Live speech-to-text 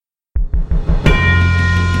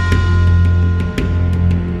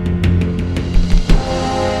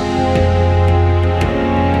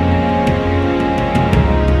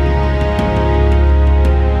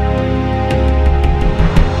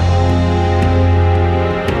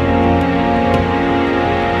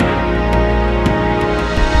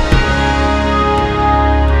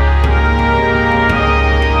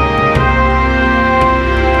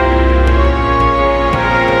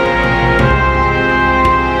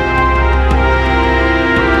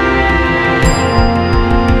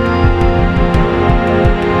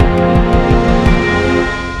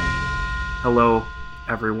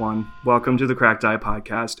everyone. Welcome to the Cracked Eye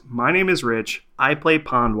Podcast. My name is Rich. I play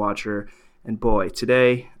Pond Watcher. And boy,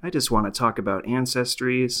 today I just want to talk about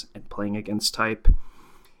ancestries and playing against type.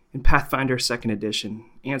 In Pathfinder 2nd Edition,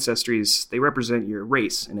 ancestries, they represent your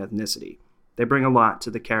race and ethnicity. They bring a lot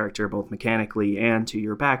to the character, both mechanically and to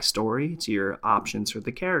your backstory, to your options for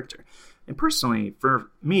the character. And personally,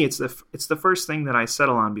 for me, it's the first thing that I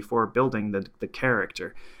settle on before building the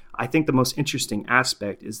character. I think the most interesting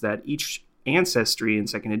aspect is that each ancestry in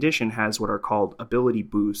 2nd edition has what are called ability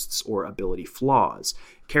boosts or ability flaws,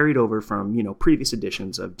 carried over from, previous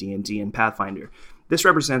editions of D&D and Pathfinder. This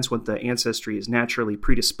represents what the ancestry is naturally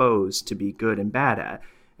predisposed to be good and bad at,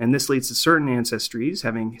 and this leads to certain ancestries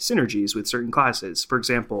having synergies with certain classes. For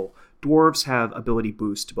example, dwarves have ability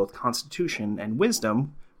boost to both Constitution and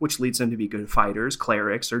Wisdom, which leads them to be good fighters,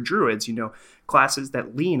 clerics, or druids, classes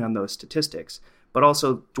that lean on those statistics. But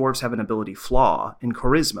also, dwarves have an ability flaw in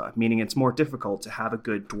charisma, meaning it's more difficult to have a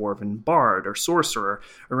good dwarven bard or sorcerer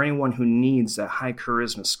or anyone who needs a high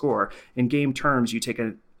charisma score. In game terms, you take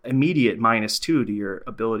an immediate -2 to your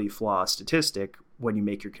ability flaw statistic when you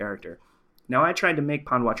make your character. Now, I tried to make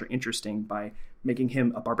Pond Watcher interesting by making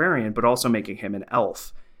him a barbarian, but also making him an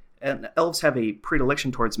elf. And elves have a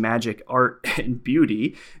predilection towards magic, art, and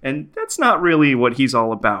beauty, and that's not really what he's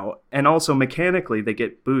all about. And also, mechanically, they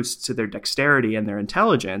get boosts to their dexterity and their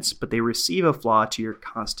intelligence, but they receive a flaw to your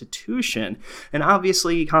constitution. And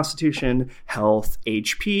obviously, constitution, health,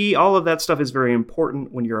 HP, all of that stuff is very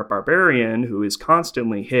important when you're a barbarian who is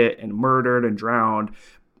constantly hit and murdered and drowned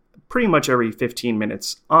pretty much every 15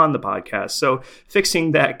 minutes on the podcast. So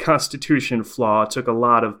fixing that constitution flaw took a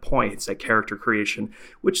lot of points at character creation,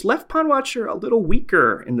 which left Pond Watcher a little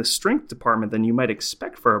weaker in the strength department than you might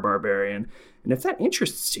expect for a barbarian. And if that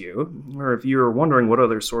interests you, or if you're wondering what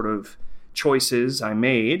other sort of choices I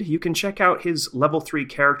made, you can check out his level 3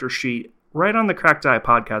 character sheet right on the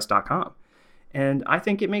crackedeyepodcast.com. And I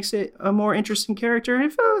think it makes it a more interesting character,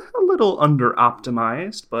 if a little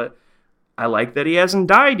under-optimized, but I like that he hasn't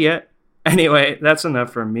died yet. Anyway, that's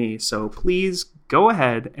enough from me, so please go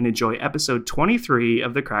ahead and enjoy episode 23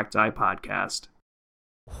 of the Cracked Eye Podcast.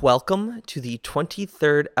 Welcome to the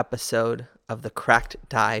 23rd episode of the Cracked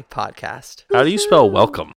Die Podcast. How do you spell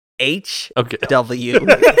welcome? H-W.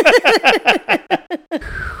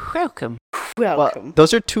 Welcome. Well,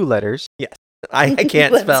 those are 2 letters. Yes. I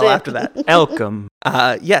can't spell after that. Welcome.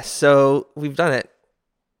 Yes, so we've done it.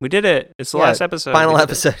 We did it. It's the last episode. Final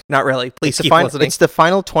episode. Not really. Please keep listening. It's the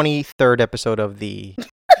final 23rd episode of the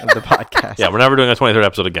podcast. Yeah, we're never doing a 23rd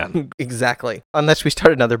episode again. Exactly. Unless we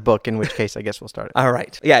start another book, in which case I guess we'll start it. All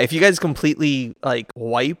right. Yeah, if you guys completely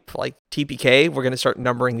wipe TPK, we're going to start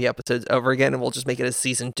numbering the episodes over again, and we'll just make it a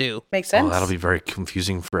season 2. Makes sense. Oh, that'll be very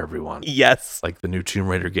confusing for everyone. Yes. Like the new Tomb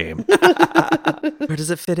Raider game. Where does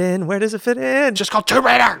it fit in? Just called Tomb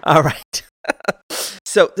Raider! All right.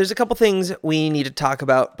 So there's a couple things we need to talk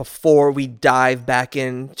about before we dive back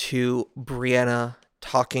into Brianna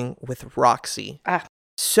talking with Roxy.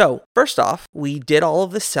 So first off, we did all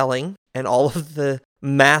of the selling and all of the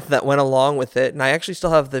math that went along with it, and I actually still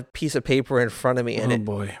have the piece of paper in front of me, and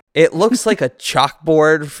it looks like a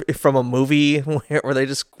chalkboard from a movie where they're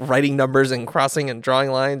just writing numbers and crossing and drawing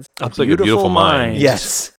lines. It's like a beautiful mind.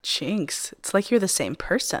 Yes. Jinx, it's like you're the same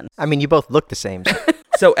person. I mean, you both look the same.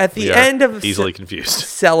 So at the end of easily confused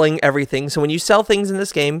selling everything, so when you sell things in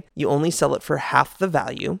this game, you only sell it for half the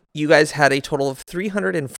value. You guys had a total of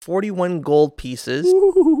 341 gold pieces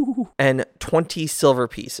and 20 silver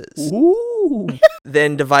pieces.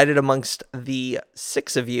 Then divided amongst the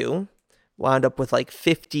 6 of you, wound up with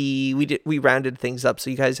 50. We rounded things up, so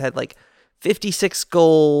you guys had 56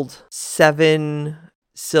 gold, 7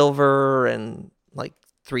 silver, and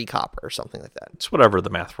 3 copper or something like that. It's whatever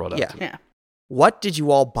the math rolled out to. Yeah. What did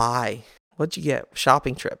you all buy? What'd you get?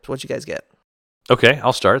 Shopping trips. What'd you guys get? Okay,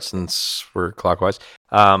 I'll start since we're clockwise.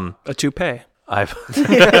 A toupee.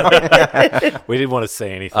 We didn't want to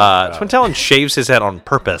say anything. Twin Talon shaves his head on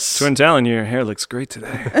purpose. Twin Talon, your hair looks great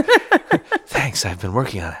today. Thanks, I've been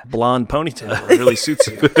working on it. Blonde ponytail really suits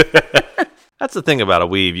you. That's the thing about a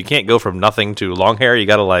weave. You can't go from nothing to long hair. You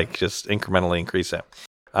got to just incrementally increase it.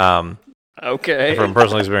 Okay. From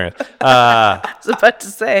personal experience. I was about to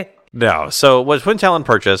say. No. So what Twin Talon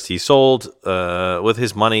purchased, he sold with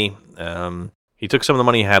his money. He took some of the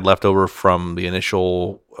money he had left over from the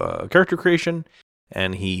initial character creation,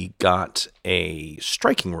 and he got a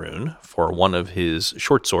striking rune for one of his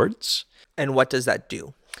short swords. And what does that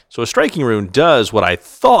do? So a striking rune does what I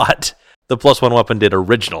thought the +1 weapon did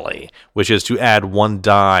originally, which is to add 1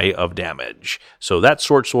 die of damage. So that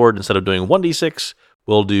short sword, instead of doing 1d6,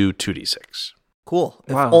 will do 2d6. Cool.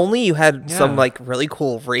 If Wow. only you had Yeah. some like really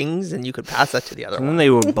cool rings and you could pass that to the other And one. then they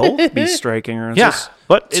would both be striking. Or Yeah, just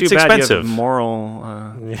but too it's bad expensive. You have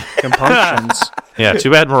moral compunctions. Yeah,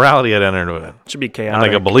 too bad morality had entered into it. Should be And chaotic.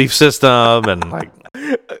 like a belief system and like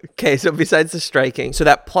Okay, so besides the striking, so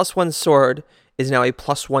that +1 sword is now a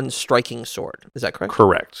 +1 striking sword. Is that correct?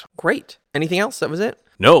 correct. Great. Anything else? That was it?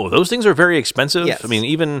 No, those things are very expensive. Yes. I mean,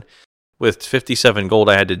 even with 57 gold,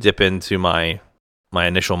 I had to dip into my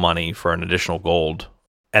initial money for an additional gold.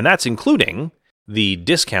 And that's including the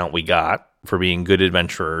discount we got for being good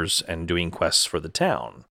adventurers and doing quests for the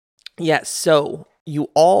town. Yes, so you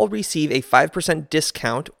all receive a 5%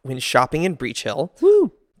 discount when shopping in Breach Hill.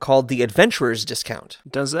 Woo. Called the Adventurer's Discount.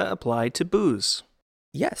 Does that apply to booze?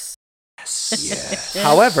 Yes. Yes.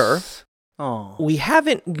 However, Oh. we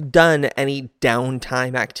haven't done any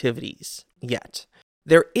downtime activities yet.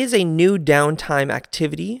 There is a new downtime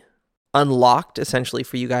activity unlocked essentially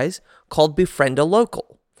for you guys called Befriend a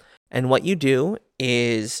Local. And what you do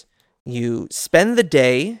is you spend the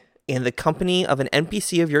day in the company of an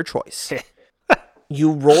NPC of your choice.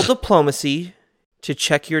 You roll diplomacy to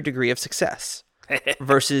check your degree of success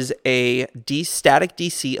versus a static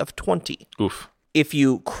DC of 20. Oof. If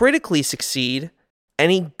you critically succeed,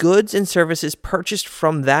 any goods and services purchased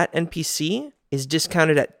from that NPC is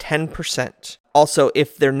discounted at 10%. Also,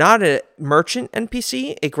 if they're not a merchant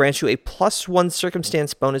NPC, it grants you a +1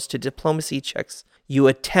 circumstance bonus to diplomacy checks you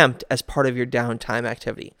attempt as part of your downtime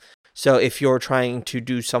activity. So if you're trying to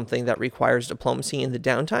do something that requires diplomacy in the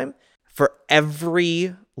downtime, for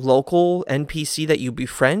every local NPC that you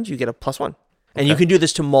befriend, you get a +1. And you can do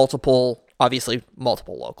this to multiple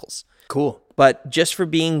locals. Cool. But just for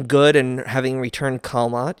being good and having returned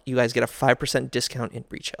Kalmat, you guys get a 5% discount in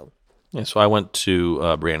Breach Hill. Yeah, so I went to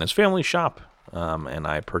Brianna's family shop and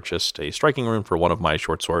I purchased a striking rune for one of my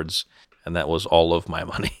short swords, and that was all of my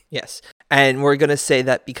money. Yes. And we're going to say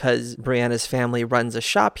that because Brianna's family runs a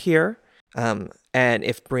shop here, and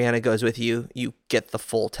if Brianna goes with you, you get the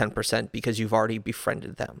full 10% because you've already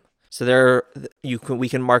befriended them. So we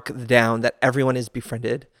can mark down that everyone is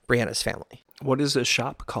befriended Brianna's family. What is a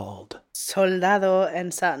shop called? Soldado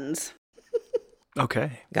and Sons.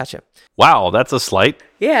 Okay. Gotcha. Wow, that's a slight.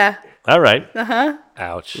 Yeah. All right. Uh-huh.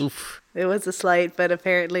 Ouch. Oof. It was a slight, but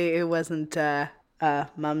apparently it wasn't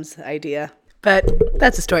Mom's idea. But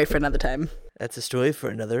that's a story for another time. That's a story for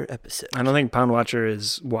another episode. I don't think Pound Watcher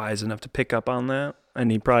is wise enough to pick up on that,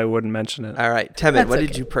 and he probably wouldn't mention it. All right. Temid, That's what okay.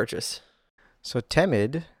 did you purchase? So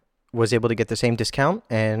Temid was able to get the same discount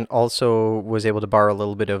and also was able to borrow a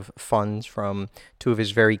little bit of funds from two of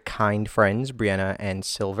his very kind friends, Brianna and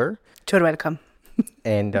Silver. You're welcome.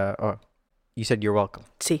 And you said you're welcome.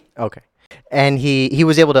 See. Okay. And he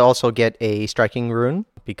was able to also get a striking rune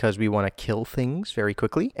because we want to kill things very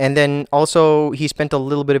quickly. And then also he spent a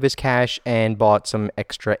little bit of his cash and bought some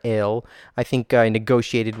extra ale. I think I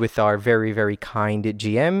negotiated with our very, very kind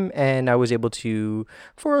GM, and I was able to,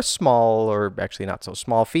 for a small, or actually not so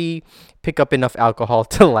small fee, pick up enough alcohol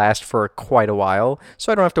to last for quite a while,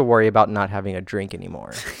 so I don't have to worry about not having a drink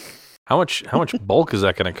anymore. How much bulk is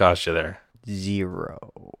that going to cost you there? 0.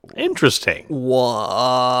 Interesting.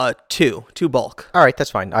 Two bulk. All right,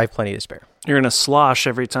 that's fine. I have plenty to spare. You're going to slosh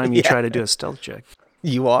every time you Yeah. try to do a stealth check.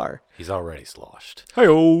 You are. He's already sloshed.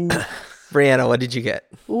 Hi-oh. Brianna, what did you get?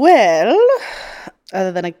 Well,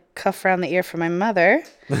 other than a cuff around the ear from my mother,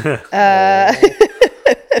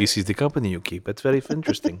 This is the company you keep. It's very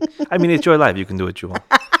interesting. I mean, it's your life. You can do what you want.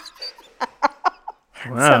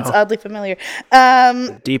 sounds Wow. oddly familiar.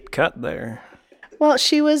 Deep cut there. Well,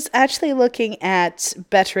 she was actually looking at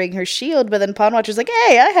bettering her shield, but then Pawn Watcher's like,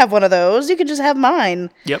 hey, I have one of those. You can just have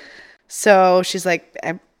mine. Yep. So she's like,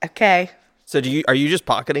 okay. So are you just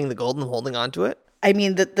pocketing the gold and holding on to it? I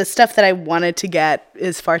mean, the stuff that I wanted to get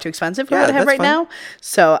is far too expensive for what I have that's right fine. now.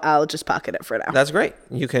 So I'll just pocket it for now. That's great.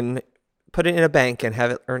 You can put it in a bank and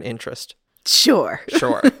have it earn interest. Sure.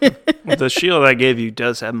 Sure. The shield I gave you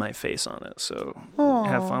does have my face on it, so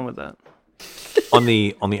have fun with that. On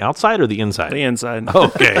the outside or the inside? The inside.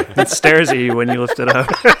 Okay. It stares at you when you lift it up.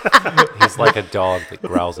 He's like a dog that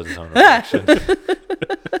growls at his own reflection.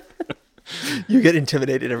 You get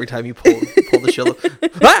intimidated every time you pull the shield.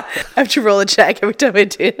 Ah! I have to roll a check every time I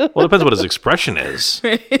do. Well, it depends what his expression is.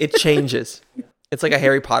 It changes. It's like a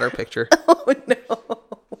Harry Potter picture. Oh, no.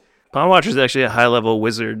 Pawn Watcher's actually a high-level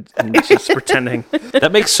wizard and just pretending.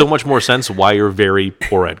 That makes so much more sense why you're very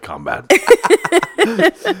poor at combat.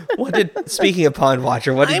 Speaking of Pawn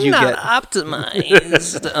Watcher, what did you get?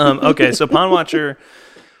 optimized. Okay, so Pawn Watcher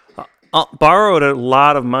borrowed a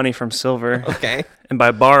lot of money from Silver. Okay. And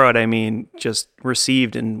by borrowed, I mean just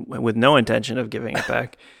received and with no intention of giving it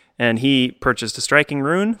back. And he purchased a striking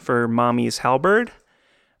rune for Mommy's halberd,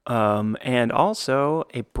 and also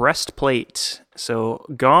a breastplate. So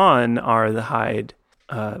gone are the hide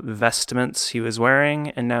vestments he was wearing,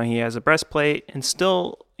 and now he has a breastplate, and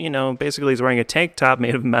still, basically he's wearing a tank top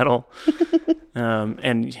made of metal,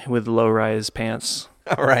 and with low-rise pants.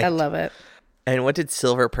 All right. I love it. And what did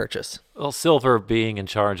Silver purchase? Well, Silver being in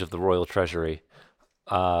charge of the royal treasury,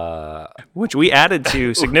 Which we added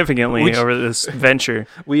to significantly over this venture.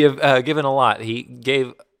 we have given a lot. He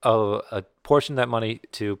gave a portion of that money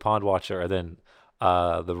to Pond Watcher, and then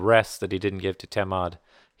the rest that he didn't give to Temad,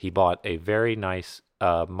 he bought a very nice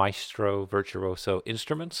Maestro Virtuoso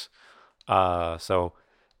instruments. So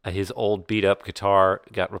his old beat-up guitar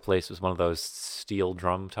got replaced with one of those steel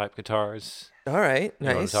drum type guitars. All right, You know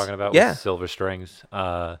what I'm nice. talking about? Yeah, With silver strings.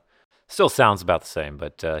 Still sounds about the same,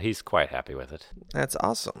 but he's quite happy with it. that's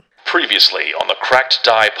awesome. Previously on the Cracked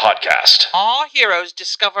Die podcast. Our heroes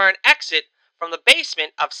discover an exit from the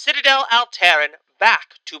basement of Citadel Alteran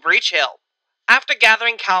back to Breach Hill. After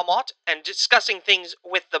gathering Calmot and discussing things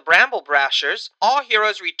with the Bramble Brashers, our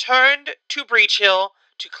heroes returned to Breach Hill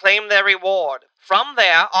to claim their reward. From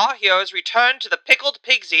there, our heroes returned to the Pickled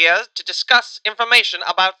Pig's Ears to discuss information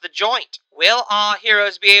about the joint. Will our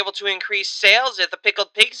heroes be able to increase sales at the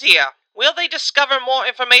Pickled Pig's Ear? Will they discover more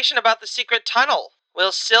information about the secret tunnel?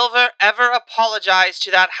 Will Silver ever apologize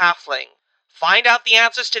to that halfling? Find out the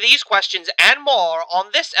answers to these questions and more on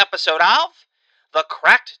this episode of the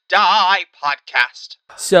Cracked Die podcast.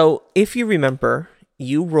 So, if you remember,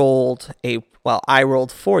 I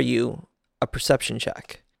rolled for you a perception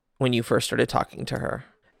check when you first started talking to her,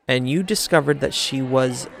 and you discovered that she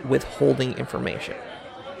was withholding information.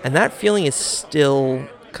 And that feeling is still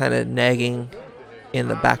kind of nagging in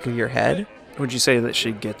the back of your head. Would you say that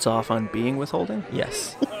she gets off on being withholding?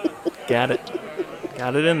 Yes. Got it.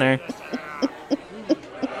 Got it in there.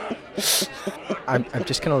 I'm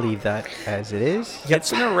just going to leave that as it is.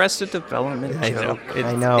 It's an Arrested Development I know. joke.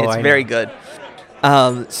 I know. It's I very know. good.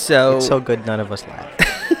 It's so good none of us laugh.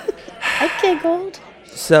 I giggled.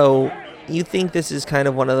 So you think this is kind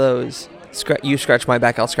of one of those you scratch my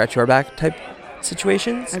back, I'll scratch your back type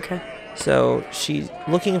situations? Okay. So she's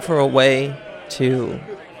looking for a way to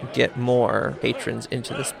get more patrons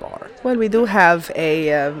into this bar. Well, we do have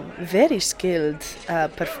a very skilled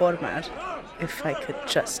performer. If I could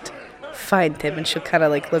just find him, and she'll kind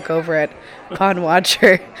of like look over at Pond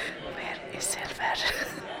Watcher. Where is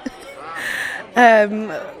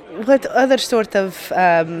Silver? What other sort of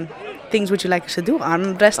things would you like us to do?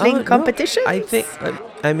 Arm wrestling competition? I think,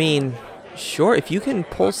 sure, if you can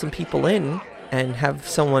pull some people in and have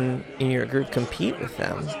someone in your group compete with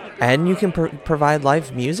them, and you can provide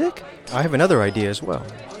live music. I have another idea as well.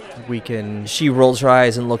 We can... She rolls her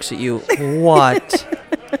eyes and looks at you. What?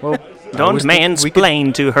 Well, Don't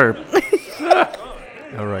mansplain to her.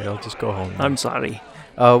 All right, I'll just go home. I'm sorry.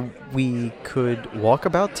 We could walk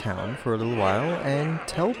about town for a little while and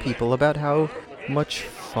tell people about how much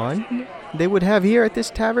fun they would have here at this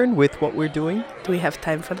tavern with what we're doing. Do we have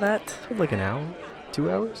time for that? For like an hour, 2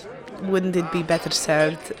 hours. Wouldn't it be better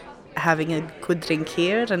served having a good drink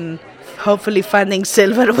here and hopefully finding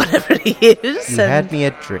Silver, whatever he is? You had me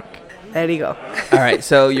at drink. There you go. All right,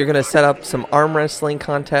 so you're going to set up some arm wrestling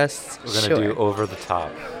contests. We're going to do Over the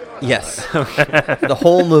Top. Yes. The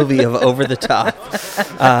whole movie of Over the Top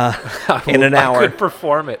in an hour. I could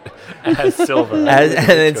perform it as Silver. And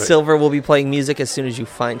then Silver will be playing music as soon as you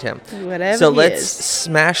find him. Whatever So he let's is.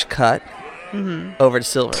 smash cut over to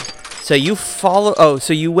Silver. So you so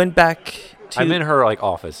you went back to... I'm in her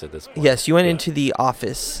office at this point. Yes, you went into the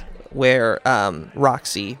office where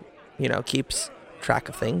Roxy, keeps track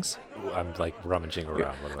of things. I'm rummaging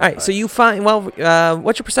around. All right, so you find... Well,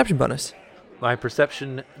 what's your perception bonus? My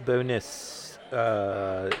perception bonus, +9.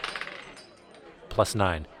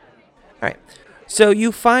 All right. So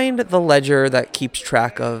you find the ledger that keeps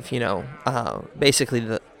track of, basically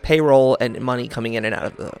the payroll and money coming in and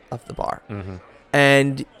out of the bar. Mm-hmm.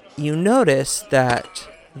 And you notice that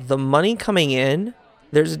the money coming in,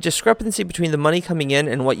 there's a discrepancy between the money coming in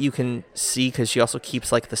and what you can see, because she also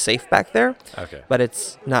keeps the safe back there. Okay. But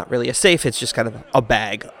it's not really a safe, it's just kind of a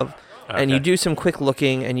bag of... And you do some quick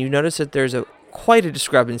looking, and you notice that there's quite a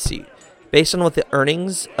discrepancy. Based on what the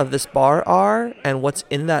earnings of this bar are and what's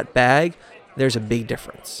in that bag, there's a big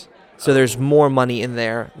difference. So there's more money in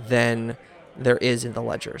there than there is in the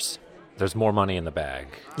ledgers. There's more money in the bag.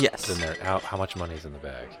 Yes. Than there. How much money is in the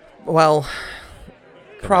bag? Well,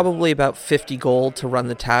 probably about 50 gold to run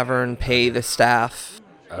the tavern, pay the staff.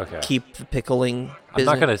 keep the pickling I'm business.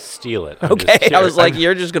 not going to steal it. I'm Okay, just I was like, I'm-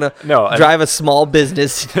 you're just gonna No, drive a small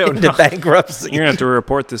business into bankruptcy. You're gonna have to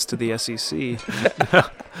report this to the SEC.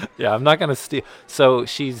 Yeah, I'm not going to steal. So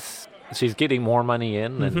she's getting more money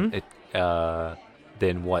in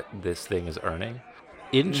than what this thing is earning.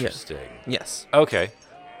 Interesting. Yes. Okay.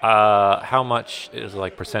 How much is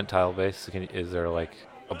like percentile based? Is there like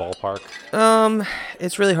a ballpark?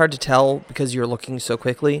 It's really hard to tell because you're looking so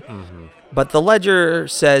quickly. But the ledger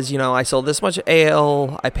says, I sold this much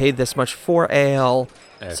ale, I paid this much for ale,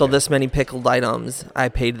 sold this many pickled items, I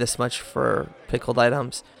paid this much for pickled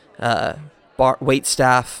items, wait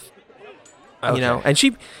staff, and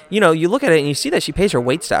she, you look at it and you see that she pays her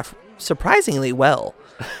wait staff surprisingly well.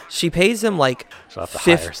 She pays them like She'll have to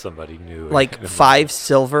hire somebody new. like 5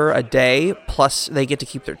 silver a day, plus they get to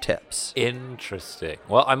keep their tips. Interesting.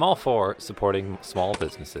 Well, I'm all for supporting small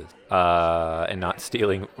businesses and not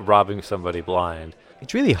robbing somebody blind.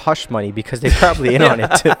 It's really hush money because they're probably in on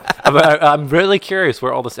it too. I'm really curious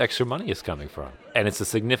where all this extra money is coming from, and it's a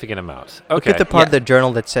significant amount. Okay. Look at the part of the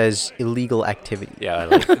journal that says illegal activity. Yeah.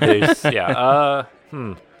 Like, there's, yeah.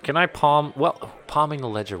 Can I palm? Well, palming the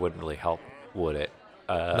ledger wouldn't really help, would it?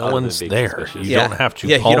 No one's there. You don't have to.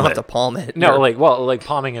 Yeah, palm you don't it. have to palm it. No, like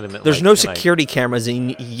palming it in the. There's no security cameras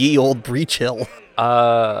in ye old Breach Hill.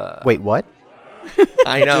 Wait, what?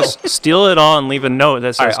 I know. Just steal it all and leave a note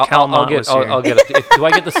that says Calmont was here. I'll get it. Do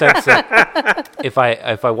I get the sense that if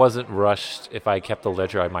I wasn't rushed, if I kept the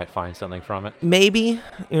ledger, I might find something from it? Maybe.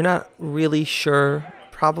 You're not really sure.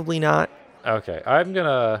 Probably not. Okay, I'm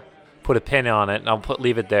gonna put a pin on it, and I'll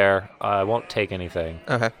leave it there. I won't take anything.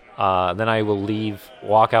 Okay. Then I will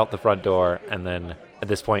walk out the front door, and then at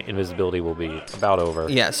this point, invisibility will be about over.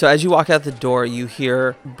 Yeah, so as you walk out the door, you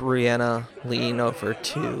hear Brianna lean over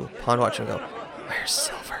to Pondwatcher and go, "Where's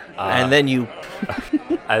Silver?" And then you...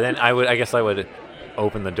 And then I guess I would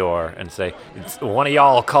open the door and say, "It's one of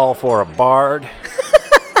y'all call for a bard?"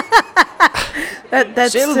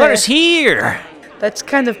 That's Silver's here. That's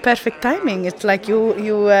kind of perfect timing. It's like you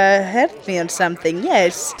heard me on something.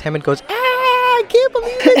 Yes. Temid goes, I can't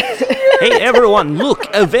believe it. Hey everyone, look,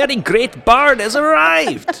 a very great bard has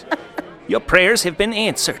arrived. Your prayers have been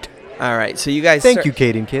answered. All right, so you guys... Thank you,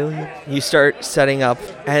 Caden Kelly. You start setting up,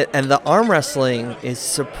 and the arm wrestling is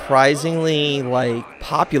surprisingly,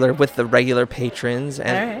 popular with the regular patrons. And,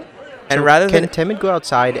 All right. And So rather can than... Temid go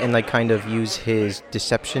outside and kind of use his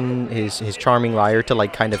deception, his charming liar to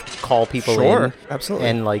kind of call people in? Absolutely.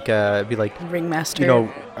 And be like, Ringmaster.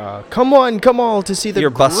 come all to see the You're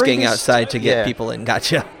busking greatest-" outside to get Yeah. people in.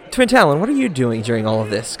 Gotcha. Twin Talon, what are you doing during all of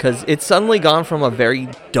this? Because it's suddenly gone from a very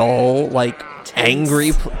dull,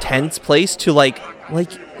 angry, tense place to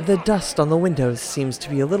the dust on the windows seems to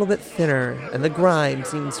be a little bit thinner, and the grime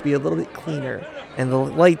seems to be a little bit cleaner, and the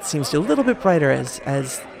light seems to be a little bit brighter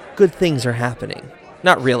as good things are happening.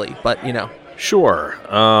 Not really, but Sure.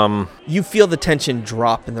 you feel the tension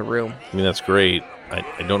drop in the room. I mean, that's great. I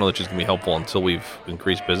don't know that she's going to be helpful until we've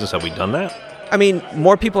increased business. Have we done that? I mean,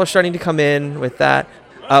 more people are starting to come in with that.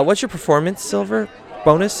 What's your performance, Silver?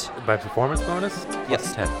 Bonus? By performance bonus?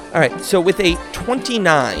 Yes. 10. All right, so with a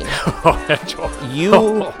 29,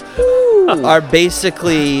 you are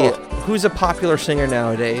basically... Who's a popular singer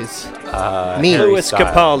nowadays? Me. Harry Louis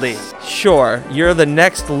Styles. Capaldi. Sure, you're the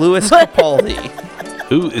next Louis Capaldi.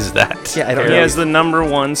 Who is that? Yeah, I don't He know. has the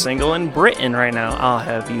 #1 single in Britain right now, I'll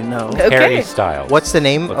have you know. Okay. Harry Styles. What's the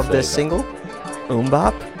name Let's of say this that. single?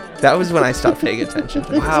 Umbop? That was when I stopped paying attention.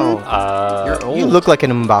 Wow. You're old. You look like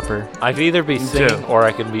an umbopper. I could either be too. singing or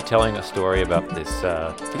I could be telling a story about this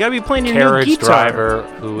You gotta be playing your new carriage guitar. driver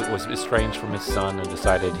who was estranged from his son and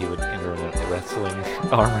decided he would enter an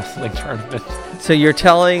arm wrestling tournament. So you're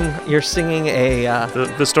singing a,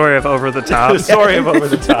 The story of Over the Top. The story of Over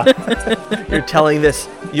the Top. you're telling this,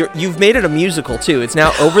 you've made it a musical too. It's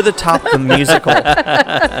now Over the Top the musical.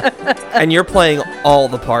 And you're playing all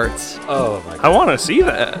the parts. Oh my god. I want to see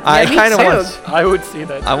that. I me kind of too. want. I would see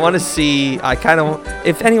that. I want to see.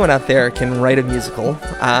 If anyone out there can write a musical,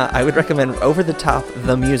 I would recommend Over the Top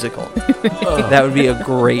the musical. That would be a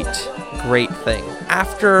great thing.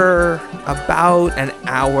 After about an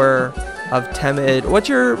hour of Temid, what's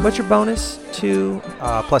your bonus to?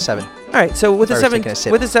 +7. All right, so with Sorry, I was taking a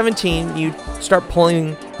sip. with a 17, you start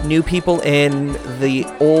pulling new people in. The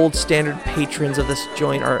old standard patrons of this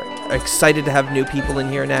joint are excited to have new people in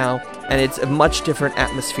here now, and it's a much different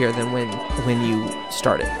atmosphere than when you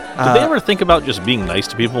started. Did they ever think about just being nice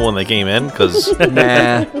to people when they came in? Because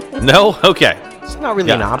Nah. no, okay. It's not really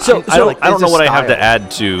Yeah. an option. I don't know there's what a I have to style.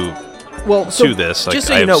 add to Well, so this. just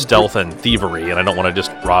so I you have know, stealth and thievery, and I don't want to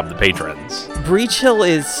just rob the patrons. Breach Hill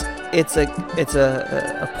is it's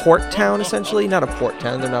a port town essentially. Not a port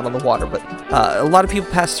town. They're not on the water, but a lot of people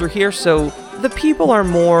pass through here. So the people are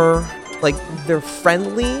more like they're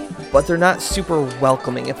friendly, but they're not super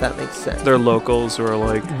welcoming, if that makes sense. They're locals who are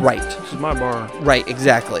like, Right. this is my bar. Right.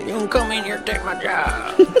 Exactly. You can come in here, take my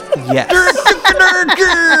job. Yes.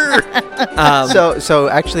 So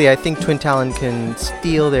actually, I think Twin Talon can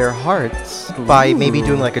steal their hearts by maybe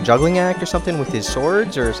doing like a juggling act or something with his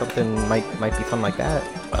swords or something. Might be fun like that.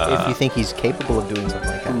 If you think he's capable of doing something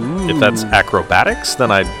like that. If that's acrobatics,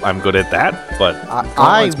 then I'm good at that. But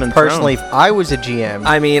I been personally, if I was a GM,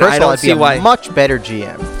 I mean, first I of all, don't I'd be see a why- much better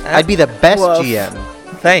GM. I'd be the best Woof. GM.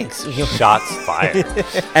 Thanks. Shots fired.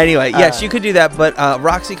 Anyway, yes, you could do that, but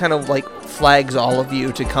Roxy kind of like flags all of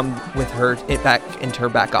you to come with her back into her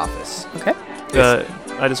back office. Okay.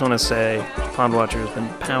 I just want to say, Pond Watcher has been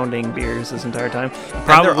pounding beers this entire time.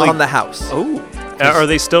 And they're on the house. Oh, are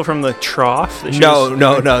they still from the trough? that she No,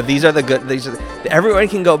 was- no. These are the good. Everyone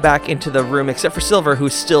can go back into the room except for Silver,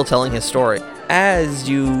 who's still telling his story. As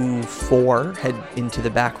you four head into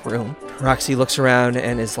the back room, Roxy looks around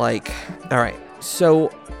and is like, "All right,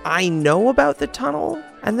 so I know about the tunnel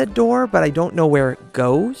and the door, but I don't know where it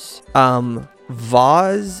goes.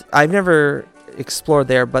 Vaz, I've never explored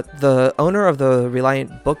there, but the owner of the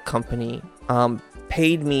Reliant Book Company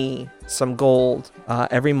paid me some gold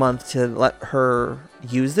every month to let her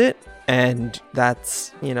use it, and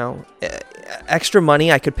that's, extra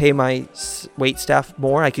money. I could pay my wait staff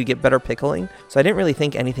more. I could get better pickling, so I didn't really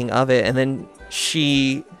think anything of it. And then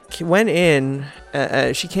she went in,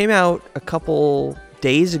 she came out a couple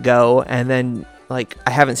days ago, and then I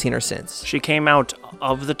haven't seen her since. She came out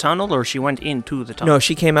of the tunnel, or she went into the tunnel? No,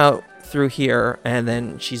 she came out through here, and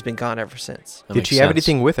then she's been gone ever since. that Did makes she have sense.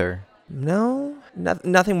 anything with her? No,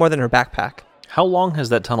 nothing more than her backpack. How long has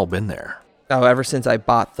that tunnel been there? Oh, ever since I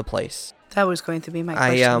bought the place. That was going to be my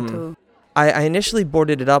question too. I initially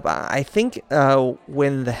boarded it up. I think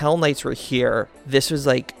when the Hell Knights were here, this was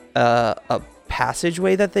like a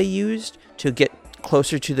passageway that they used to get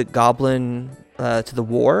closer to the goblin, to the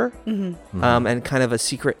war, and kind of a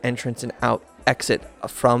secret entrance and exit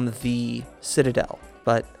from the Citadel.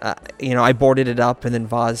 But, I boarded it up, and then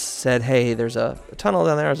Vaz said, "Hey, there's a tunnel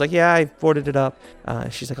down there." I was like, "Yeah, I boarded it up."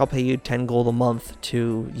 She's like, "I'll pay you 10 gold a month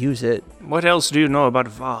to use it." What else do you know about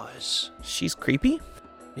Vaz? She's creepy.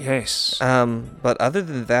 Yes. But other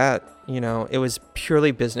than that, it was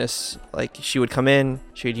purely business. Like, she would come in,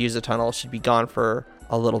 she would use the tunnel, she'd be gone for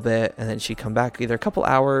a little bit, and then she'd come back either a couple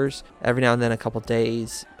hours, every now and then a couple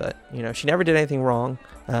days. But, she never did anything wrong.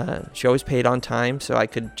 She always paid on time, so I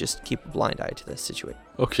could just keep a blind eye to this situation.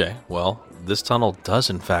 Okay, well, this tunnel does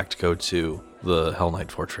in fact go to the Hell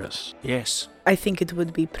Knight Fortress. Yes. I think it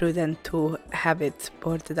would be prudent to have it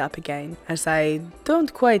boarded up again, as I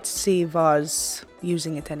don't quite see Vaz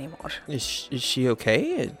using it anymore. Is she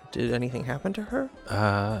okay? Did anything happen to her?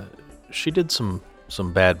 She did some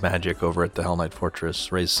bad magic over at the Hell Knight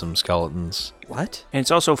Fortress, raised some skeletons. What? And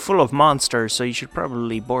it's also full of monsters, so you should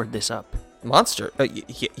probably board this up. Monster?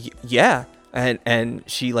 Yeah. And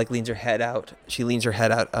she leans her head out. She leans her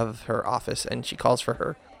head out of her office, and she calls for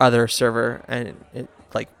her other server, and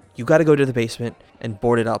you got to go to the basement and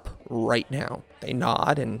board it up right now. They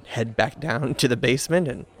nod and head back down to the basement,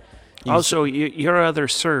 and Also, your other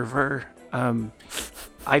server,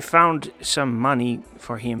 I found some money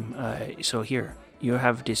for him. So here, you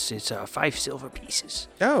have this. It's 5 silver pieces.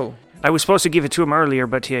 Oh, I was supposed to give it to him earlier,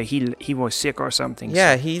 but he was sick or something.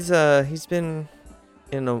 yeah. so- He's been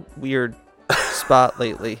in a weird spot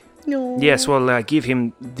lately. No. Yes, well, give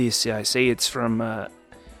him this. I say it's from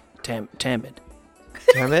Tamid.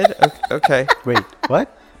 Hamid? Okay. Wait,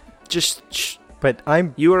 what? Just shh. But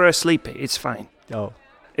I'm. You were asleep. It's fine. Oh,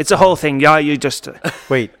 It's a whole thing. Yeah, you just.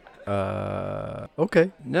 wait.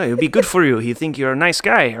 Okay. No, it'll be good for you. He think you're a nice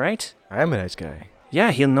guy, right? I am a nice guy.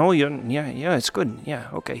 Yeah, he'll know you. Yeah, it's good. Yeah,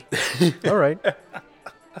 okay. All right.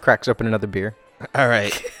 Cracks open another beer. All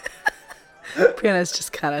right. Brianna's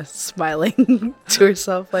just kind of smiling to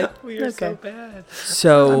herself, like, okay. bad.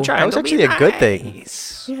 So, That was actually a good thing.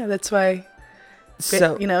 Yeah, that's why,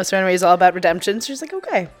 so Serenity is all about redemption. So she's like,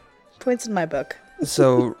 okay, points in my book.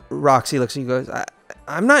 So Roxy looks at you and goes,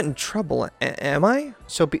 I'm not in trouble, am I?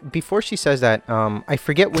 So before she says that, I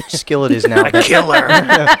forget which skill it is now. A killer.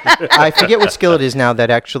 I forget what skill it is now that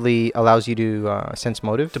actually allows you to sense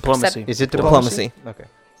motive. Diplomacy. Is it Diplomacy. Okay.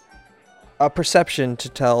 A perception to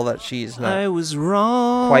tell that she's I not was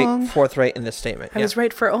wrong. quite forthright in this statement. I was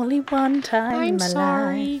right for only one time in my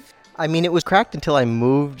life. I mean, it was cracked until I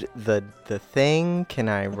moved the thing. Can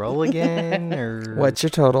I roll again? Or What's your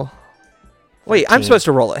total? Wait, I'm 13. supposed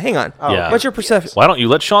to roll it. Hang on. Oh, Yeah. What's your perception? Why don't you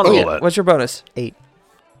let Sean roll it? What's your bonus? 8.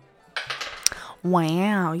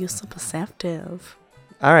 Wow, you're so perceptive.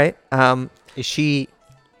 All right. Is she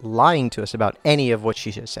lying to us about any of what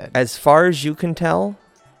she just said? As far as you can tell,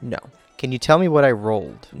 no. Can you tell me what I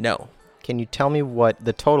rolled? No. Can you tell me what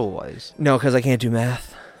the total was? No, because I can't do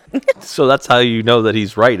math. So that's how you know that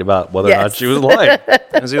he's right about whether or not Yes. she was lying.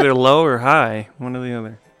 It was either low or high, one or the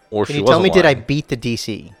other. Or Can she you tell me, wasn't did I lying. beat the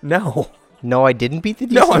DC? No. No, I didn't beat the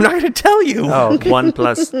DC? No, I'm not going to tell you. Oh, okay. 1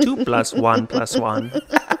 plus 2 plus 1 plus 1.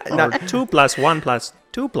 Or 2 plus 1 plus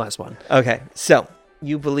 2 plus 1. Okay, so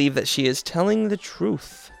you believe that she is telling the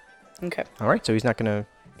truth. Okay. All right, so he's not going to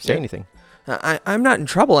say anything. I'm not in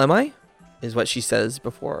trouble, am I? Is what she says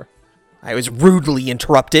before I was rudely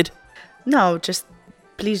interrupted. No, just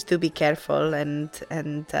please do be careful, and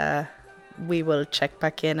we will check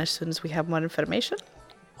back in as soon as we have more information.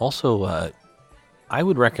 Also, I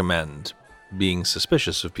would recommend being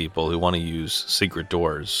suspicious of people who want to use secret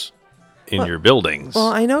doors in your buildings. Well,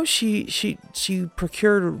 I know she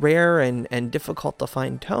procured rare and difficult to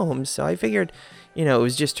find tomes, so I figured, it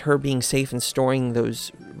was just her being safe and storing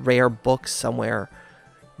those rare books somewhere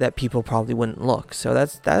that people probably wouldn't look. So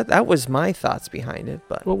that was my thoughts behind it.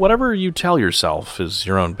 But Well, whatever you tell yourself is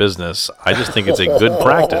your own business. I just think it's a good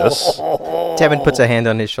practice Tevin puts a hand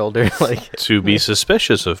on his shoulder, like, to be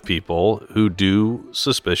suspicious of people who do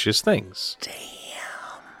suspicious things.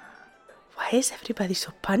 Why is everybody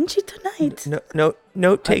so punchy tonight? no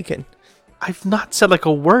note taken. I've not said like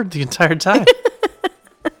a word the entire time.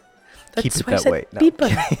 keep it why I that said way. No. People.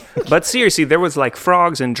 But seriously, there was like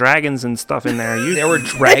frogs and dragons and stuff in there. There were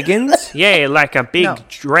dragons? Yeah, like a big No.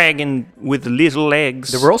 dragon with little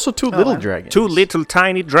legs. There were also two little dragons. 2 little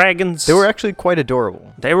tiny dragons. They were actually quite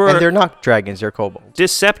adorable. They were- And they're not dragons, they're kobolds.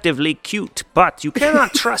 deceptively cute, but you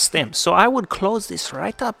cannot trust them. So I would close this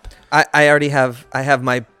right up. I already have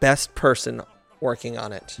my best person working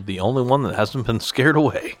on it. The only one that hasn't been scared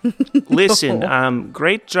away. Listen,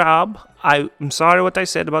 great job. I'm sorry what I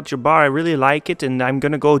said about your bar. I really like it, and I'm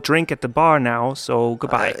gonna go drink at the bar now. So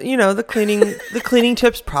goodbye. The cleaning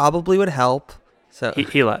tips probably would help. So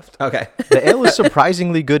He left. okay. The ale is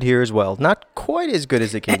surprisingly good here as well. Not quite as good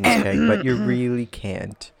as the Cadence Keg, but you really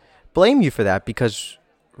can't blame you for that because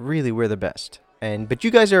really we're the best. But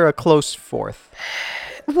you guys are a close fourth.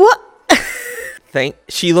 What?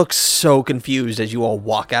 She looks so confused as you all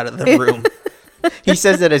walk out of the room. He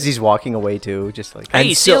says that as he's walking away too, just like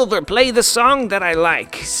Hey, Silver, play the song that I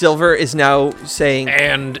like. Silver is now saying,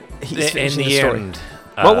 And He's in finishing the the story. end,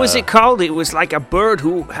 What was it called? It was like a bird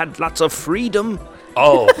who had lots of freedom.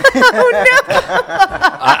 Oh,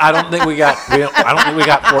 I don't think we got. I don't think we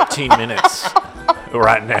got 14 minutes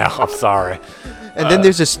right now. I'm sorry. And then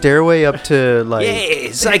there's a stairway up to like Yeah,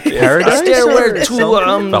 it's like Paradise a stairway or to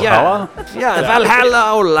Valhalla? yeah,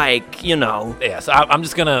 Valhalla, or like Yes, I'm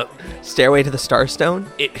just gonna. Stairway to the Starstone.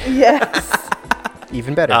 Yes.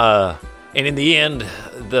 even better. And in the end,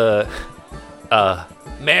 the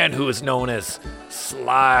man who is known as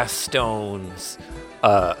Sly Stones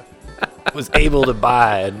was able to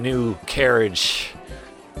buy a new carriage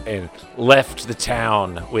and left the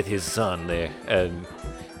town with his son there. And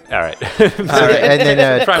all right, and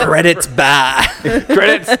then Credits by.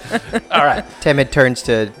 credits. All right. Temid turns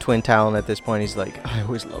to Twin Talon at this point. He's like, I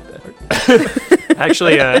always loved that.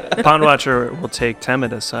 Actually, Pond Watcher will take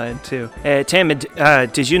Temid aside too.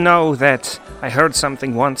 Temid, did you know that I heard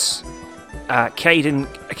something once?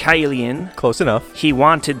 Kaelian, Close enough. he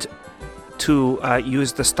wanted to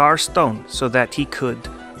use the Starstone so that he could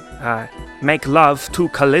make love to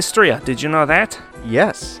Callistria. Did you know that?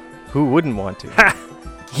 Yes. Who wouldn't want to? Ha!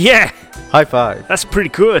 Yeah, High five. that's pretty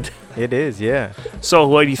good. It is, yeah. So,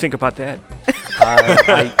 what do you think about that?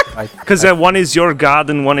 I Because one is your god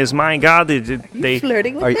and one is my god. They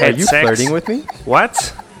Flirting with are me? you sex. flirting with me?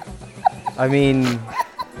 what? I mean,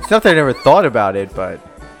 it's not that I never thought about it, but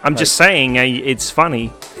I'm just saying, it's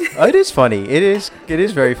funny. it is funny. It is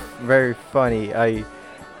very, very funny.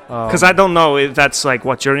 Because I don't know if that's like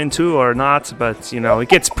what you're into or not, but it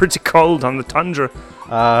gets pretty cold on the tundra.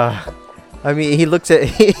 I mean, he looks at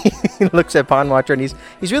he looks at Pond Watcher, and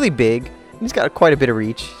he's really big. He's got quite a bit of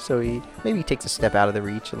reach, so he takes a step out of the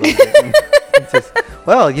reach a little bit. And says,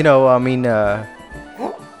 well, I mean,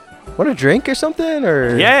 want a drink or something,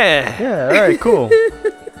 or Yeah. all right, cool.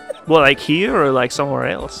 Well, like here or like somewhere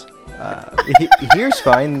else? Here's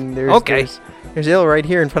fine. Okay. There's ale right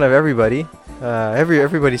here in front of everybody.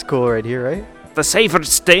 Everybody's cool right here, right? The Savored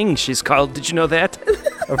Sting, she's called. Did you know that?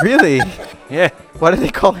 Oh, really? Yeah. Why do they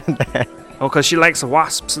call him that? Oh, because she likes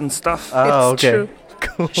wasps and stuff. Oh, It's okay. true.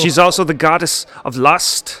 Cool. She's also the goddess of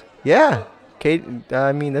lust. Yeah. Kate,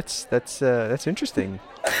 I mean, that's interesting.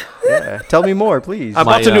 Yeah. Tell me more, please. I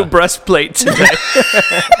bought a new breastplate today.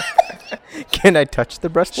 Can I touch the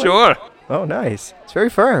breastplate? Sure. Oh, nice. It's very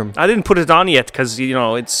firm. I didn't put it on yet because,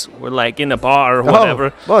 we're like in a bar or whatever.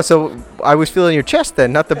 Oh, well, so I was feeling your chest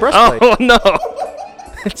then, not the breastplate. Oh, no.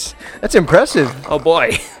 That's impressive. Oh,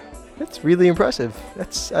 boy. That's really impressive.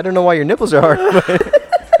 I don't know why your nipples are hard.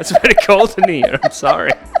 But It's very cold in here. I'm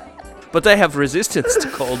sorry. But I have resistance to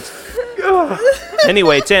cold.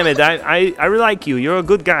 Anyway, Timid, I really like you. You're a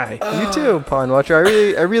good guy. you too, Pawn Watcher.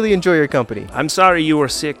 I really enjoy your company. I'm sorry you were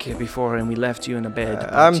sick before and we left you in a bed.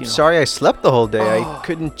 but, I'm sorry I slept the whole day. I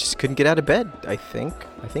couldn't get out of bed. I think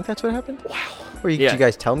that's what happened. Wow. Or did Yeah. you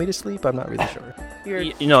guys tell me to sleep? I'm not really sure.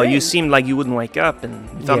 You seemed like you wouldn't wake up, and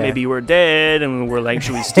we thought Yeah. maybe you were dead, and we were like,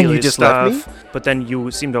 should we steal you your just stuff? left me? But then you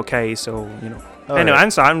seemed okay, so, All Anyway,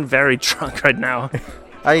 right. I'm very drunk right now.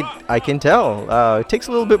 I can tell. It takes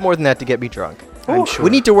a little bit more than that to get me drunk. I'm sure. We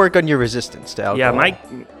need to work on your resistance to alcohol.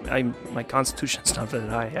 Yeah, my constitution's not that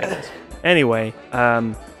high, I guess. Anyway,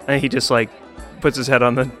 and he just, like, puts his head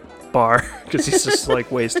on the bar, because he's just,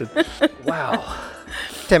 like, wasted. Wow.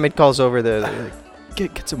 Temid calls over the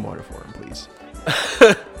get some water for him, please.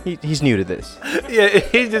 He's new to this. Yeah,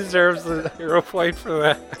 he deserves the hero point for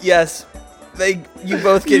that. Yes. You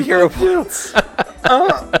both get hero points.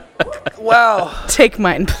 Wow. Take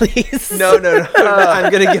mine, please. No.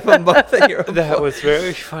 I'm going to give them both a hero point. That was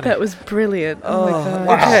very funny. That was brilliant. Oh, my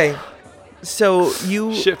god. Okay. So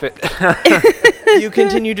you Ship it. you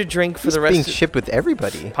continue to drink for He's the rest being of shipped with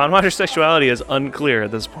everybody. Pondwatcher's sexuality is unclear at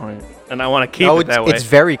this point, and I want to keep Oh, it that way. it's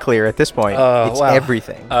very clear at this point. It's wow.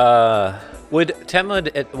 everything. Would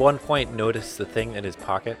Temud at one point notice the thing in his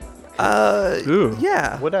pocket? Ooh.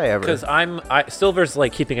 Yeah. Would I ever? Because Silver's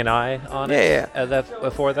like keeping an eye on it. Yeah.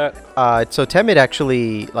 Before that. So Temid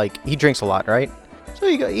actually, he drinks a lot, right? So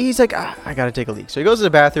he's like, I gotta take a leak. So he goes to the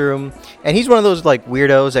bathroom, and he's one of those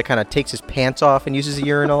weirdos that kind of takes his pants off and uses a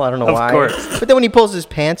urinal. I don't know Of why. course. But then when he pulls his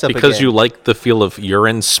pants up Because again, you like the feel of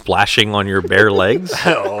urine splashing on your bare legs?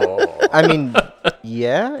 I mean,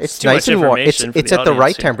 yeah, it's too nice much and warm. information for It's the at the right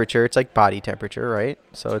audience here. temperature. It's like body temperature, right?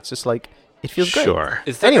 So it's just it feels great. Sure.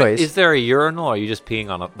 Anyways. Is there a urinal, or are you just peeing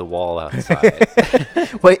on the wall outside?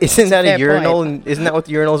 Wait, isn't that a fair urinal? point. And isn't that what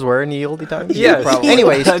the urinals were in the oldie times? Yes. probably.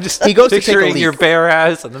 Anyways, Just he goes to take a picturing leak. your bare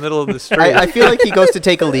ass in the middle of the street. I feel like he goes to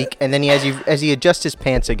take a leak, and then as he adjusts his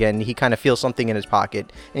pants again, he kind of feels something in his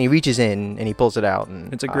pocket, and he reaches in and he pulls it out,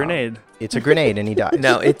 and It's a grenade. It's a grenade, and he dies.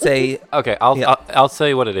 No, it's a Okay, I'll tell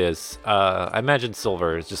you what it is. I imagine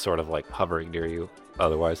Silver is just sort of hovering near you.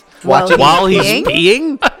 Otherwise, While he's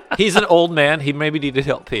peeing? he's an old man. He maybe needed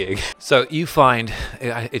help peeing. So you find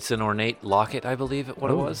it's an ornate locket, I believe it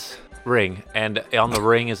was. Ring, and on the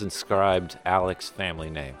ring is inscribed Alex's family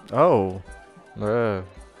name. Oh,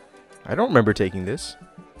 I don't remember taking this.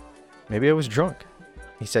 Maybe I was drunk.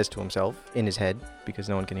 He says to himself in his head because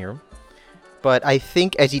no one can hear him. But I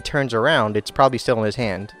think as he turns around, it's probably still in his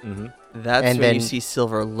hand. Mm-hmm. That's And when then- you see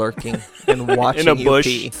Silver lurking and watching a you bush.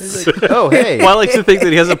 pee. He's like, oh, hey. Well, I like to think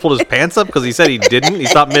that he hasn't pulled his pants up because he said he didn't. He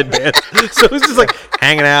stopped mid-pants. So he's just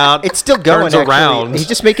hanging out. It's still going, turns actually. around. He's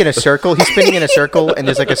just making a circle. He's spinning in a circle, and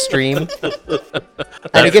there's a stream. And it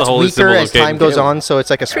the gets holy weaker symbol as of Caden time goes Caleb. on, so it's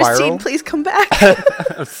like a Christine, spiral. please come back.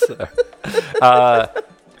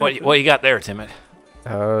 What you got there, Timmy?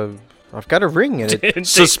 I've got a ring in it.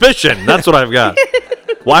 Suspicion. That's what I've got.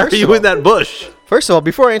 Why are you in that bush? First of all,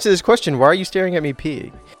 before I answer this question, why are you staring at me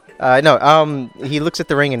peeing? He looks at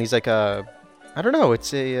the ring and he's like, I don't know.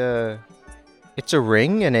 It's a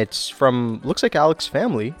ring and it's from, looks like Alex's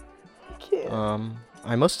family.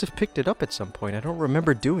 I must have picked it up at some point. I don't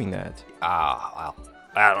remember doing that. Well,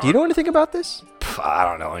 I don't Do you know anything about this? I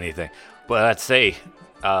don't know anything. But I'd say,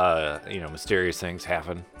 mysterious things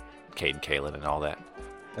happen. Caden Kalen and all that.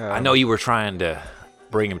 I know you were trying to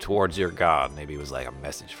bring him towards your god. Maybe it was like a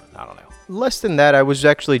message from, I don't know. Less than that. I was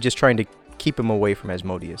actually just trying to keep him away from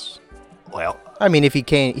Asmodeus. Well, I mean, if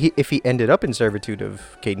he ended up in servitude of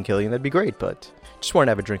Caden Killian, that'd be great. But just want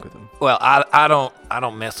to have a drink with him. I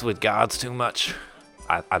don't mess with gods too much.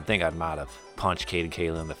 I think I might have punched Caden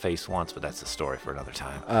Kalen in the face once, but that's a story for another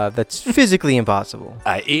time. That's physically impossible.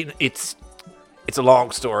 It's a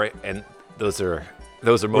long story, and those are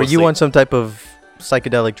mostly. Were you on some type of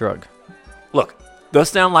psychedelic drug? Look, those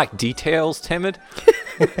sound like details, Timid.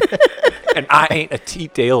 And I ain't a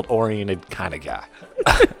detailed-oriented kind of guy.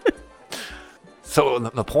 So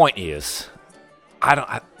the point is,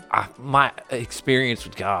 my experience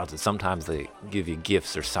with gods is sometimes they give you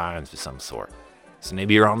gifts or signs of some sort. So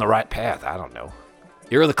maybe you're on the right path. I don't know.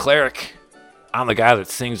 You're the cleric. I'm the guy that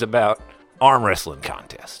sings about arm wrestling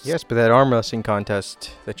contests. Yes, but that arm wrestling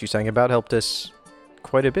contest that you sang about helped us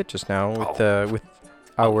quite a bit just now with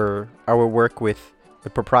our work with the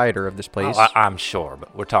proprietor of this place. Oh, I'm sure,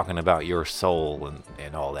 but we're talking about your soul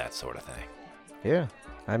and all that sort of thing. Yeah.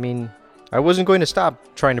 I mean, I wasn't going to stop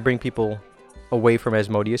trying to bring people away from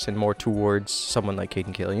Asmodeus and more towards someone like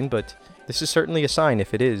Caden Killian, but this is certainly a sign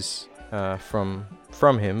if it is from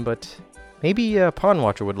him, but maybe Pawn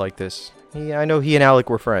Watcher would like this. I know he and Alec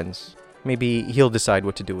were friends. Maybe he'll decide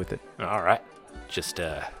what to do with it. All right. Just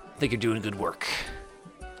think you're doing good work.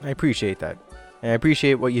 I appreciate that. And I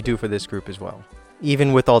appreciate what you do for this group as well.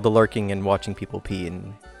 Even with all the lurking and watching people pee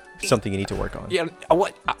and something you need to work on. Yeah,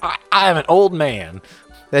 what? I am an old man.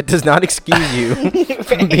 That does not excuse you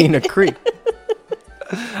from being a creep.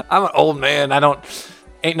 I'm an old man.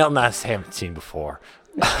 Ain't nothing I haven't seen before.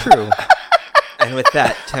 True. And with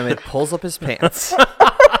that, Temid pulls up his pants.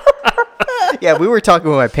 Yeah, we were talking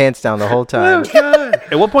with my pants down the whole time.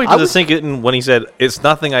 At what point does it sink in when he said, it's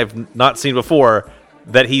nothing I've not seen before,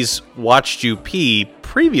 that he's watched you pee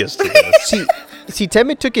previous to this? See,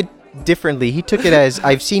 Temid took it differently. He took it as,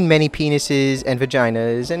 I've seen many penises and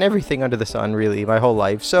vaginas and everything under the sun, really, my whole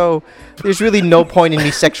life. So there's really no point in me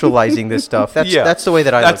sexualizing this stuff. That's the way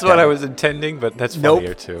that I That's looked what at I it. was intending, but that's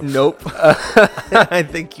funnier too. Nope. I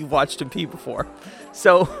think you watched him pee before.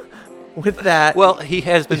 So, with that... Well, he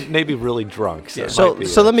has been maybe really drunk. So,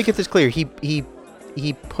 So let me get this clear. He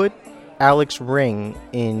put Alec's ring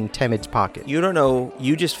in Temid's pocket. You don't know.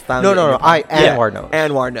 You just found No, it. no, in no. your pocket. Anwar knows.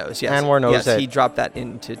 Anwar knows, yes. Anwar knows yes, that- he dropped that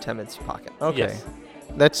into Temid's pocket. Okay.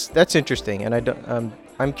 Yes. That's interesting, and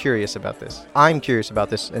I'm curious about this.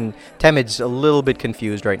 And Temid's a little bit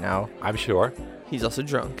confused right now. I'm sure. He's also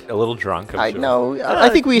drunk. A little drunk, I'm sure. know. I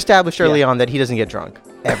think we established early on that he doesn't get drunk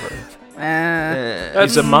ever.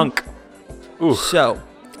 He's a monk. So,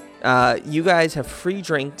 you guys have free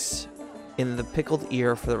drinks in the Pickled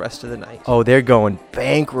Ear for the rest of the night. Oh, they're going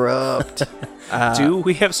bankrupt. Do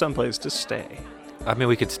we have someplace to stay? I mean,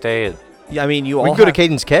 we could stay at... Yeah, I mean, you We all can go to have-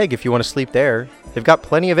 Caden's Keg if you want to sleep there. They've got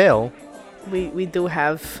plenty of ale. We do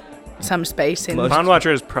have some space in. Pawn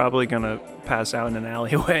Watcher is probably going to pass out in an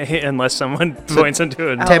alleyway unless someone points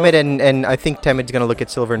into it. Temid and I think Temid's going to look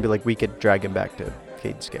at Silver and be like, we could drag him back to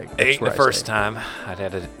Caden's Keg. That's Ain't where the I first stay. time. I'd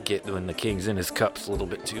had to get when the king's in his cups a little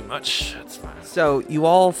bit too much. That's fine. So, you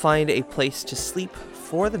all find a place to sleep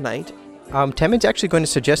for the night. Temid's actually going to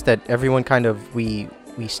suggest that everyone kind of, we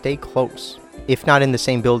stay close. If not in the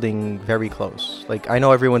same building, very close. Like, I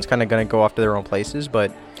know everyone's kind of going to go off to their own places,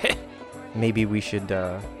 but maybe we should,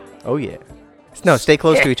 oh yeah. No, stay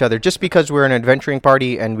close to each other. Just because we're an adventuring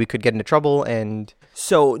party and we could get into trouble and...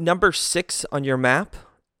 So, number 6 on your map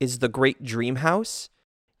is the Great Dream House.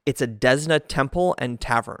 It's a Desna temple and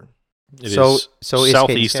tavern. It is So is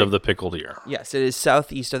southeast Caden's of the Pickled Ear. Yes, it is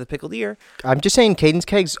southeast of the Pickled Ear. I'm just saying Caden's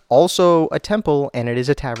Keg's also a temple and it is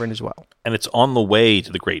a tavern as well. And it's on the way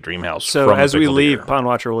to the Great Dream House. So from the as we Pickled leave, Ear. Pawn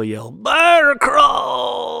Watcher will yell, "Bear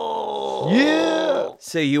crawl!" Yeah!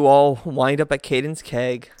 So, you all wind up at Caden's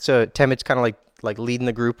Keg. So Temid's kind of like leading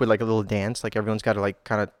the group with like a little dance. Like everyone's got to like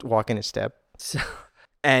kind of walk in a step. So,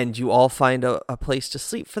 and you all find a place to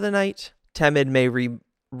sleep for the night. Temid may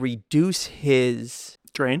reduce his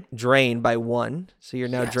drain by 1. So you're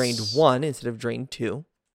now drained 1 instead of drained 2.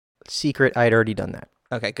 Secret, I'd already done that.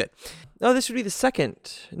 Okay, good. No, this would be the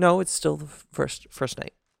second. No, it's still the first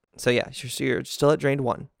night. So yeah, so you're still at drained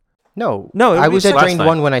 1. No, it would I be was at last drained night.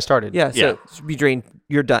 1 when I started. Yeah, so Yeah. it should be drained.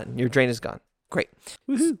 You're done. Your drain is gone. Great.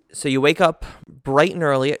 So you wake up bright and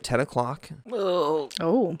early at 10 o'clock.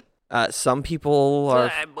 Oh. Some people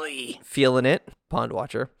are feeling it, Pond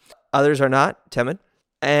Watcher. Others are not, Temid.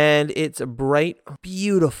 And it's a bright,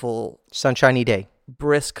 beautiful, Sunshiny day.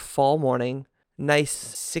 brisk fall morning. Nice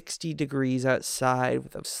 60 degrees outside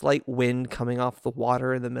with a slight wind coming off the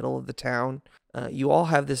water in the middle of the town. You all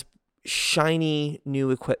have this shiny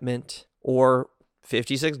new equipment or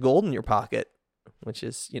 56 gold in your pocket, which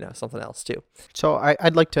is, something else too. So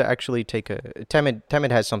I'd like to actually take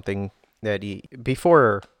Temid has something that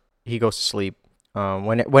before he goes to sleep,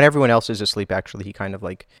 when everyone else is asleep, actually, he kind of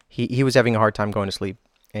like, he was having a hard time going to sleep,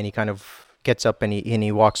 and he kind of gets up and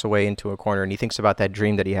he walks away into a corner, and he thinks about that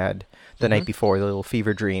dream that he had the night before, the little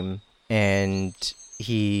fever dream, and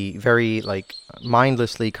he very like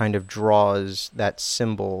mindlessly kind of draws that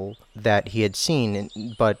symbol that he had seen,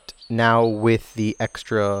 but now with the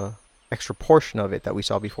extra portion of it that we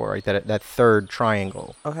saw before, right? That third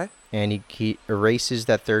triangle. Okay. And he erases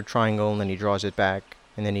that third triangle, and then he draws it back,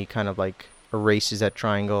 and then he kind of like erases that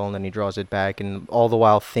triangle, and then he draws it back, and all the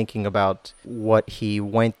while thinking about what he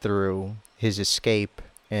went through, his escape,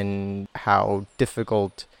 and how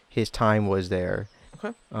difficult his time was there.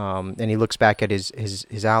 Okay. And he looks back at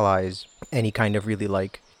his allies, and he kind of really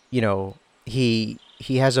like, he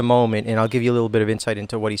he has a moment, and I'll give you a little bit of insight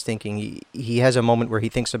into what he's thinking. He has a moment where he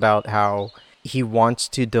thinks about how he wants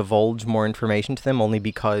to divulge more information to them only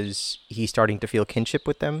because he's starting to feel kinship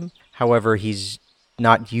with them. However, he's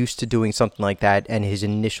not used to doing something like that, and his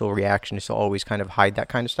initial reaction is to always kind of hide that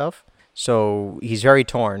kind of stuff. So he's very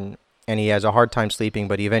torn, and he has a hard time sleeping,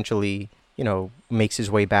 but he eventually, makes his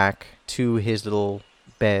way back to his little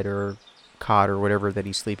bed or cot or whatever that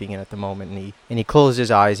he's sleeping in at the moment, and he closes his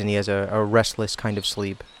eyes, and he has a restless kind of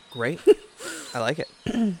sleep. Great. I like it.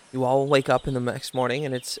 You all wake up in the next morning,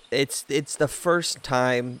 and it's the first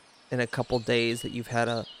time in a couple days that you've had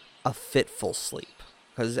a fitful sleep.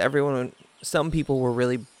 Because some people were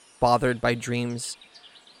really bothered by dreams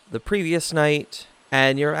the previous night,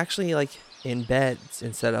 and you're actually like in beds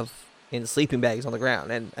instead of in sleeping bags on the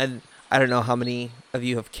ground. And I don't know how many of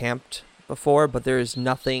you have camped before, but there's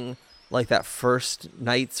nothing like that first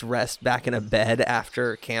night's rest back in a bed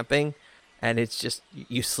after camping, and it's just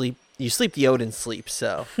you sleep the Odin sleep.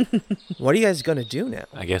 So what are you guys gonna do now?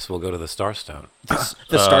 I guess we'll go to the Starstone.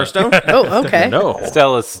 The Starstone? Oh, okay. No.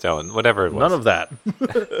 Stella's Stone, whatever it was. None of that.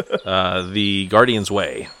 The Guardian's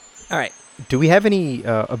Way. All right. Do we have any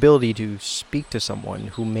ability to speak to someone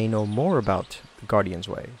who may know more about the Guardian's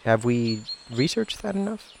Way? Have we researched that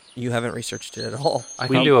enough? You haven't researched it at all. I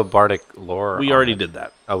can do a bardic lore. We on already it. did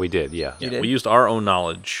that. Oh, we did, yeah. You did? We used our own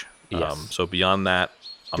knowledge. Yes. So beyond that,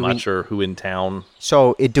 I'm not sure who in town.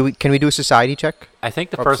 So can we do a society check? I think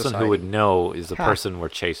the Or person society. who would know is the person we're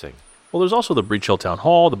chasing. Well, there's also the Breach Hill Town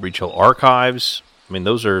Hall, the Breach Hill Archives. I mean,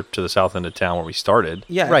 those are to the south end of town where we started.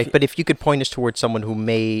 Yeah. Right, but if you could point us towards someone who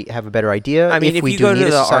may have a better idea, I mean, if we you do go need to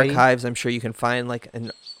a the society. archives, I'm sure you can find like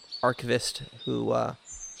an archivist who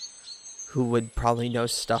would probably know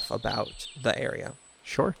stuff about the area.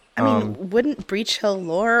 Sure. I mean, wouldn't Breach Hill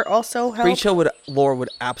lore also help? Breach Hill lore would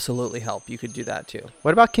absolutely help. You could do that too.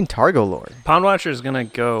 What about Kintargo lore? Pond Watcher is going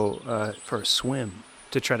to go for a swim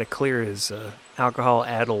to try to clear his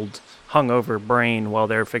alcohol-addled, hungover brain while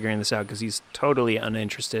they're figuring this out, because he's totally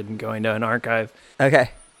uninterested in going to an archive.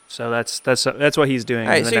 Okay. So that's what he's doing.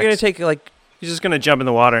 All right. So you're gonna take He's just going to jump in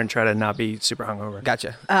the water and try to not be super hungover.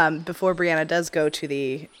 Gotcha. Before Brianna does go to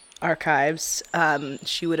the archives,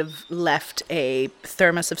 she would have left a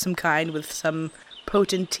thermos of some kind with some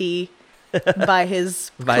potent tea by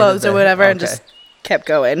his By clothes the or bed. whatever, and Okay. just kept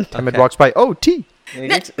going. Ahmed walks by. Oh, tea.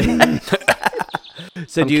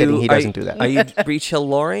 So I'm kidding, he doesn't do that. Are you Breach Hill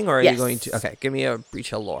loring, or are you Yes. going to? Okay, give me a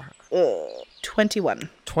Breach Hill lore.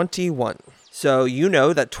 21. 21. So you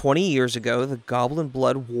know that 20 years ago, the Goblin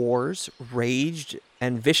Blood Wars raged,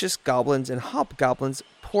 and vicious goblins and hobgoblins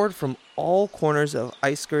poured from all corners of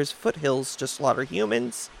Isker's foothills to slaughter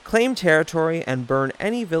humans, claim territory, and burn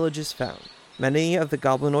any villages found. Many of the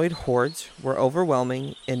goblinoid hordes were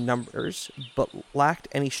overwhelming in numbers, but lacked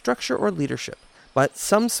any structure or leadership. But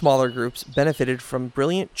some smaller groups benefited from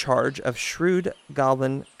brilliant charge of shrewd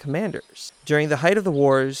goblin commanders. During the height of the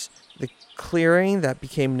wars, the clearing that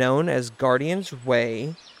became known as Guardian's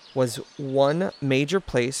Way was one major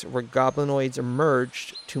place where goblinoids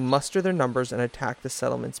emerged to muster their numbers and attack the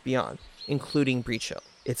settlements beyond, including Breach Hill.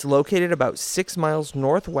 It's located about 6 miles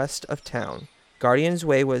northwest of town. Guardian's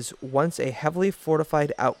Way was once a heavily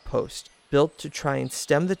fortified outpost, built to try and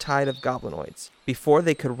stem the tide of goblinoids before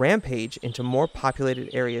they could rampage into more populated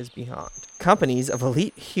areas beyond. Companies of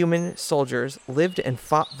elite human soldiers lived and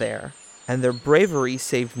fought there, and their bravery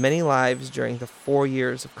saved many lives during the 4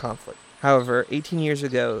 years of conflict. However, 18 years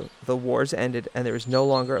ago, the wars ended and there was no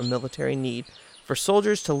longer a military need for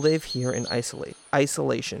soldiers to live here in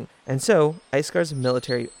isolation, and so Iskar's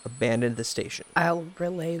military abandoned the station. I'll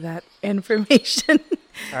relay that information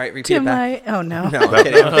All right, repeat to it back. my... Oh, no. No, I'm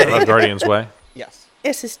kidding, I'm kidding. About Guardian's Way. Yes.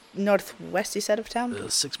 This is northwest, you said, of town?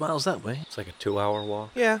 6 miles that way. It's like a 2-hour walk.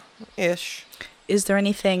 Yeah, ish. Is there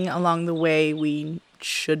anything along the way we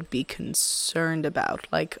should be concerned about?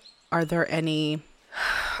 Like, are there any,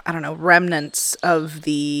 I don't know, remnants of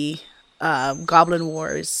the Goblin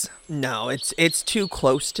Wars? No, it's too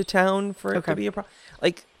close to town for it Okay. to be a problem.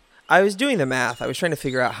 Like, I was doing the math. I was trying to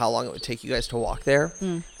figure out how long it would take you guys to walk there,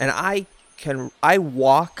 and I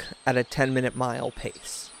walk at a 10-minute mile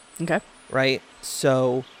pace, Okay. right?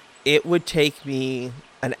 So it would take me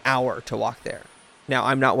an hour to walk there. Now,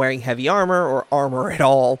 I'm not wearing heavy armor or armor at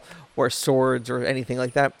all, or swords or anything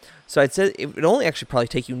like that. So I'd say it would only actually probably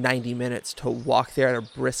take you 90 minutes to walk there at a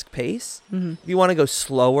brisk pace. Mm-hmm. If you want to go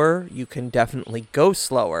slower, you can definitely go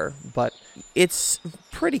slower, but it's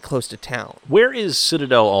pretty close to town. Where is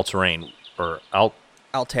Citadel Alterain or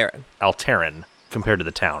Alteran. Alteran compared to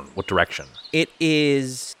the town? What direction? It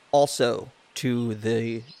is also to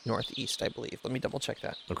the northeast, I believe. Let me double check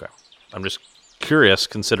that. Okay. I'm just curious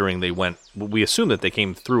considering we assume that they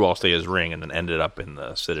came through Alstea's ring and then ended up in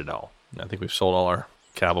the Citadel. I think we've sold all our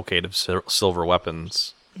cavalcade of silver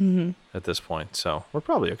weapons at this point, so we're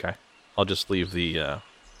probably okay. I'll just leave the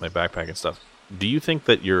my backpack and stuff. Do you think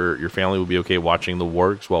that your family would be okay watching the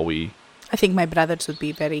wargs while we... I think my brothers would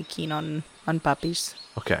be very keen on puppies.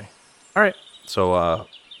 Okay. All right. So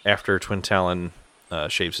after Twin Talon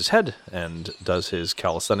shaves his head and does his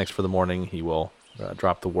calisthenics for the morning, he will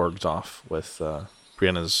drop the wargs off with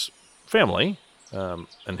Brianna's family,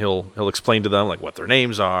 and he'll explain to them like what their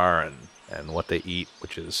names are and what they eat,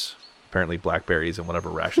 which is apparently blackberries and whatever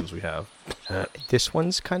rations we have. This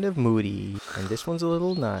one's kind of moody, and this one's a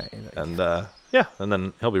little nice. And and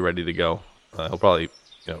then he'll be ready to go. He'll probably,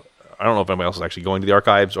 I don't know if anybody else is actually going to the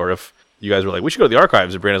archives or if you guys were like, we should go to the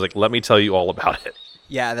archives, and Brianna's like, let me tell you all about it.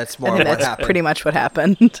 Yeah, that's I more think what that's happened. pretty much what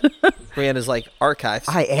happened. Brianna's like, archives.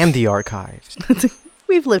 I am the archives.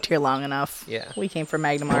 We've lived here long enough. Yeah. We came from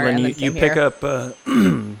Magnamar And then and you then came pick here. up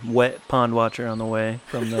wet Pond Watcher on the way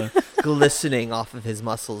from the... Glistening off of his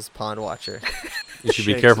muscles, Pond Watcher. You should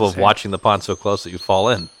be Shakes careful his of head. watching the pond so close that you fall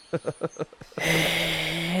in.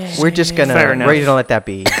 We're just gonna Fair enough. ready to let that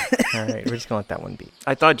be. All right, we're just gonna let that one be.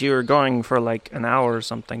 I thought you were going for like an hour or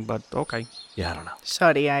something, but okay. Yeah, I don't know.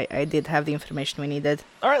 Sorry, I did have the information we needed.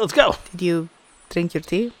 All right, let's go. Did you drink your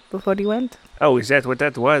tea before you went? Oh, is that what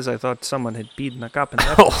that was? I thought someone had peed in a cup and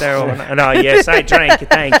left it there. No, yes, I drank it.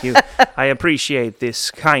 Thank you. I appreciate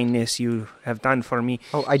this kindness you have done for me.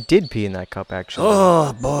 Oh, I did pee in that cup actually.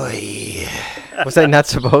 Oh, boy. Was I not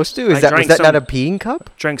supposed to? I Was that drank not some- a peeing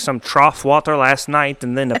cup? Drank some trough water last night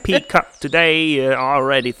and then a pea cup today.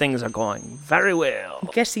 Already things are going very well. I'm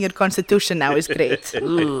guessing your constitution now is great.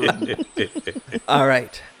 All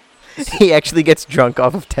right. He actually gets drunk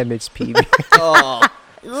off of Temid's pee. Oh,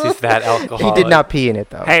 He's that alcoholic. He did not pee in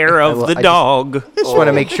it though. Hair of the dog. Just want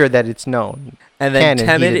to make sure that it's known. and then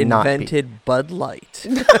Canon, he Temid did not pee. invented Bud Light.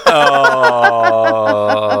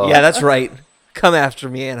 Oh. Yeah, that's right. Come after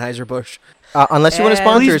me, Anheuser-Busch. Unless you want to And-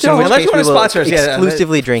 sponsor Please us, in don't. which Unless case you we wanna will sponsor us, yeah,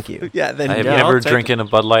 exclusively drink you. Yeah, then I have Yeah, never I'll take drinking a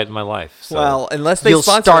Bud Light in my life. So. well, unless they You'll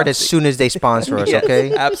sponsor start us. as soon as they sponsor us, Yes,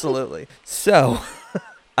 okay? absolutely. So,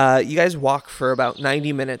 you guys walk for about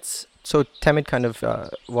 90 minutes. So Temid kind of,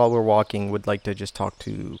 while we're walking, would like to just talk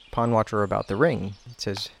to Pond Watcher about the ring. It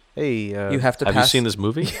says, hey, You have to Have you pass. seen this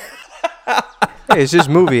movie? hey, it's his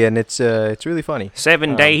movie, and it's really funny.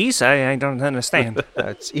 7 days? I don't understand.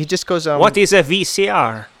 He just goes, What is a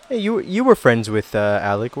VCR? hey, you were friends with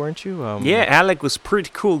Alec, weren't you? Yeah, Alec was pretty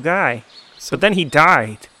cool guy. But then he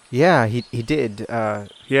died. Yeah, he did.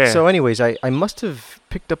 Yeah. So anyways, I must have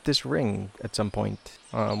picked up this ring at some point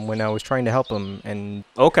when I was trying to help him, and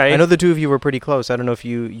Okay. I know the two of you were pretty close. I don't know if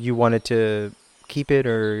you wanted to keep it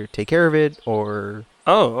or take care of it, or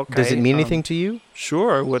Oh, okay. does it mean anything to you?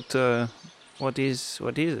 Sure. What is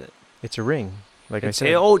it? It's a ring, like It's I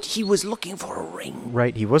said. oh, he was looking for a ring.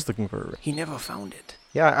 Right, he was looking for a ring. He never found it.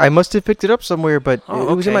 Yeah, I must have picked it up somewhere, but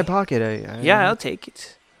Oh, it was in my okay. pocket. Yeah, I'll take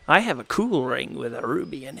it. I have a cool ring with a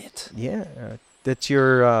ruby in it. Yeah, that's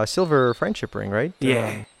your silver friendship ring, right?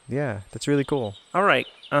 Yeah. Yeah, that's really cool. All right.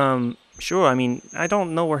 Sure. I mean, I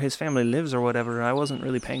don't know where his family lives or whatever. I wasn't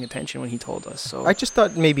really paying attention when he told us. So I just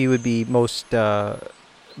thought maybe it would be most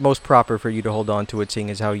proper for you to hold on to it, seeing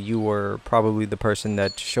as how you were probably the person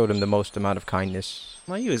that showed him the most amount of kindness.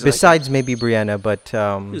 well, he was Besides maybe Brianna, but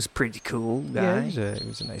he was a pretty cool yeah, guy. he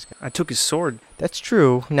was a nice guy. I took his sword. That's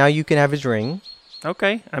true. Now you can have his ring.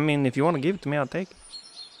 Okay. I mean, if you want to give it to me, I'll take it.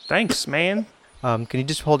 Thanks, man. Can you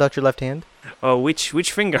just hold out your left hand Oh, which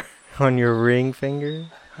finger? on your ring finger?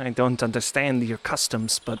 I don't understand your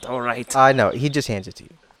customs, but all right. No, he just hands it to you.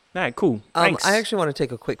 All right, cool. Thanks. I actually want to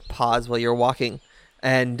take a quick pause while you're walking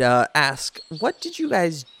and ask, what did you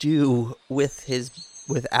guys do with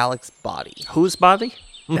Alec's body? Whose body?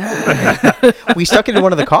 We stuck it in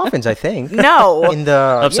one of the coffins, I think. No. In the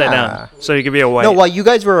Upside yeah. down. So you could be away. No, while you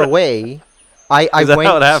guys were away, I Is that went.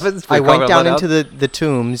 how it happens? I We went carve down it out? into the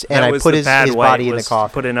tombs and That I was put the his bad way, body in the was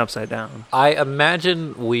coffin. Put it upside down. I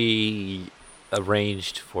imagine we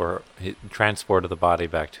arranged for transport of the body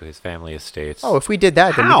back to his family estates. Oh, if we did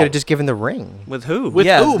that, then we How? could have just given the ring. With who? With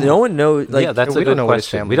yeah, whom? no one knows. Like, yeah, that's we a don't good know where his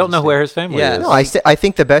question. family We don't know is. where his family Yeah. is. No, I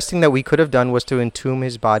think the best thing that we could have done was to entomb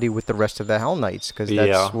his body with the rest of the Hell Knights, because that's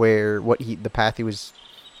Yeah. where the path he was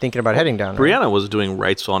thinking about heading down. right? Brianna was doing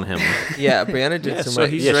rites on him. yeah, Brianna did Yeah, some. so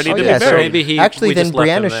he's Yeah, ready she to did. be yeah, so buried. maybe actually, we then just left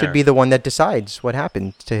him Brianna there. should be the one that decides what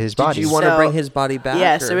happened to his body. Did you want to So- bring his body back?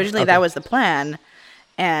 Yes, or- originally okay. that was the plan.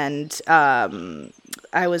 And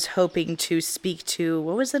I was hoping to speak to,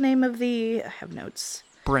 what was the name of I have notes.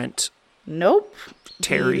 Brent. Nope.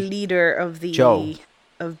 Terry. The leader of Joe.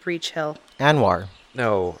 of Breach Hill. Anwar.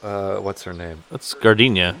 No, what's her name? That's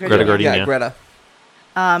Gardenia. Greta Gardenia. Yeah, Greta.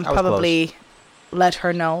 was Probably let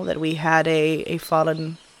her know that we had a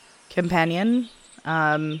fallen companion,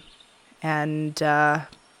 and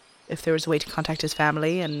if there was a way to contact his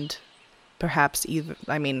family, and perhaps even,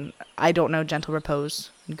 I mean, I don't know Gentle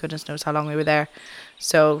Repose, and goodness knows how long we were there,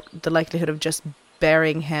 so the likelihood of just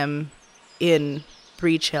burying him in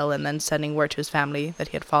Breach Hill and then sending word to his family that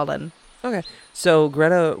he had fallen. Okay. So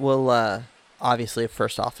Greta will obviously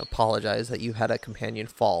first off apologize that you had a companion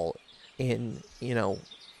fall in,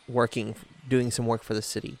 doing some work for the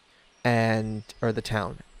city or the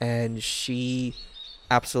town. And she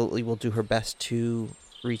absolutely will do her best to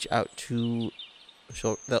reach out to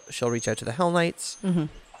she'll reach out to the Hell Knights. Mm-hmm.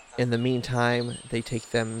 In the meantime, the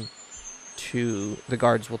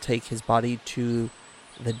guards will take his body to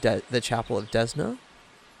the chapel of Desna.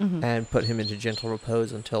 Mm-hmm. And put him into gentle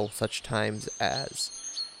repose until such times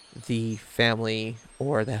as the family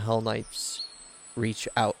or the Hell Knights reach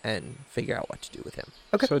out and figure out what to do with him.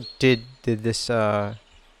 Okay. So did this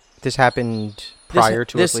happened prior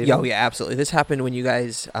to us leaving? Oh yeah, absolutely. This happened when you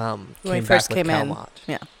guys When we came first back with came in. Calmot.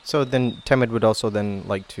 Yeah. So then Temid would also then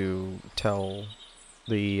like to tell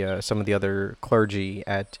the some of the other clergy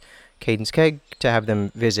at Cadence Keg to have them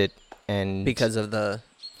visit, and Because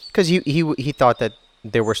he thought that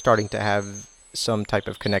they were starting to have some type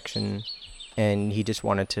of connection, and he just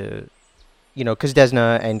wanted to, because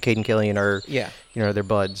Desna and Caden Killian are, they're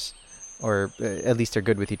buds, or at least they're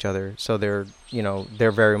good with each other. So they're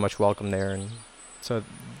very much welcome there, and so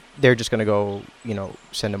they're just gonna go,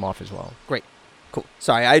 send him off as well. Great. Cool.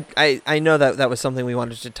 Sorry, I know that was something we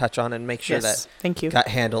wanted to touch on and make sure Yes, that thank you. got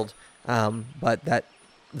handled. But that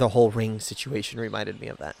the whole ring situation reminded me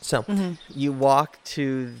of that. So Mm-hmm. you walk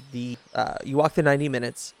the 90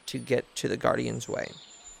 minutes to get to the Guardian's Way.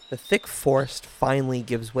 The thick forest finally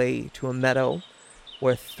gives way to a meadow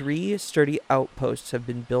where 3 sturdy outposts have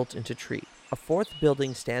been built into tree. A 4th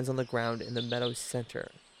building stands on the ground in the meadow's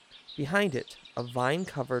center. Behind it, a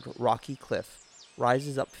vine-covered rocky cliff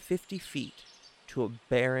rises up 50 feet to a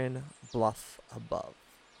barren bluff above.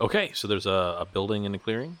 Okay, so there's a building in the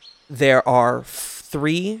clearing. There are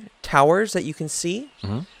 3 towers that you can see,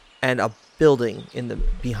 and a building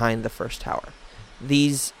behind the first tower.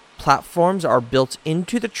 These platforms are built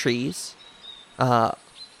into the trees,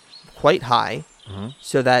 quite high,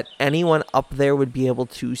 so that anyone up there would be able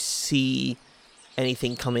to see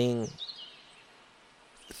anything coming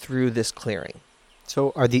through this clearing.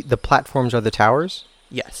 So are the platforms are the towers?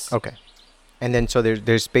 Yes. Okay. And then so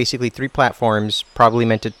there's basically 3 platforms probably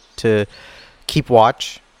meant to keep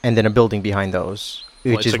watch, and then a building behind those,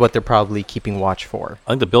 which is what they're probably keeping watch for.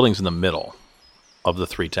 I think the building's in the middle of the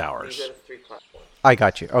 3 towers. I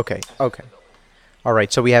got you. Okay. All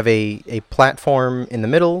right, so we have a platform in the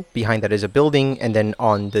middle. Behind that is a building, and then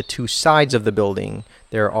on the 2 sides of the building,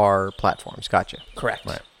 there are platforms. Gotcha. Correct.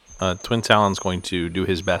 Right. Twin Talon's going to do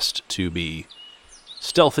his best to be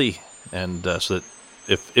stealthy, and so that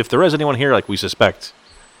if there is anyone here, like we suspect,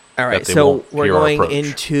 all right, that they so won't we're hear our going approach.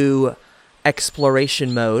 into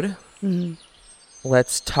exploration mode. Mm-hmm.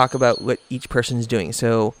 Let's talk about what each person's doing.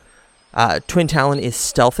 So, Twin Talon is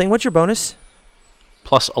stealthing. What's your bonus?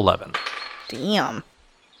 Plus 11. Damn.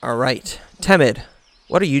 All right. Temid,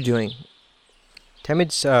 what are you doing?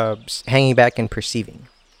 Temid's hanging back and perceiving.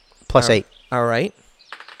 Plus 8. All right.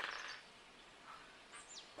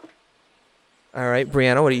 All right.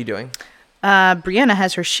 Brianna, what are you doing? Brianna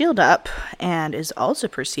has her shield up and is also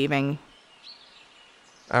perceiving.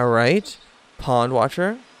 All right. Pond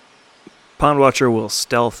Watcher. Pond Watcher will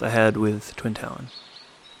stealth ahead with Twin Talon.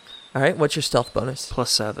 All right. What's your stealth bonus? Plus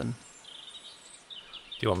 7.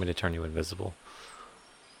 Do you want me to turn you invisible?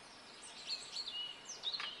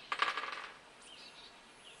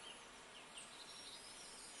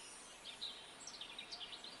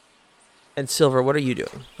 And Silver, what are you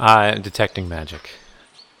doing? I'm detecting magic.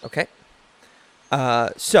 Okay.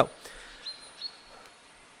 So,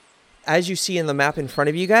 as you see in the map in front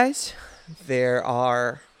of you guys, there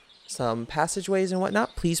are some passageways and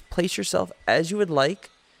whatnot. Please place yourself as you would like,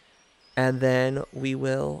 and then we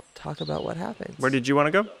will talk about what happens. Where did you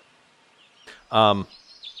want to go?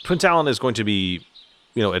 Twin Talon is going to be,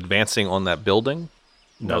 advancing on that building.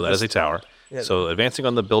 No, that is a tower. Yeah. So advancing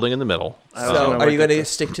on the building in the middle. So, are you going to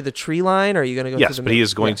stick to the tree line, or are you going to go Yes, through the but he middle?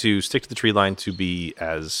 is going to stick to the tree line to be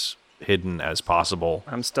as hidden as possible.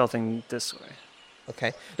 I'm stealthing this way.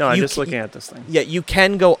 Okay. No, I'm You just ca- looking at this thing. Yeah, you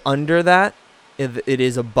can go under that if it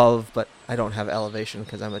is above, but I don't have elevation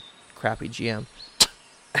because I'm a crappy GM.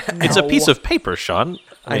 It's a piece of paper, Sean.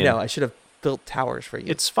 I know. I should have built towers for you.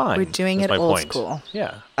 It's fine. We're doing That's it my old point. school.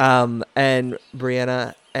 Yeah. And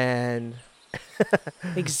Brianna and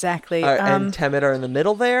Exactly. And Temid are in the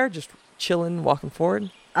middle there, just chilling, walking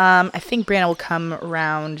forward. I think Brianna will come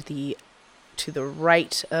around to the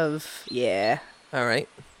right of, yeah. All right.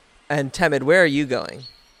 And Temid, where are you going?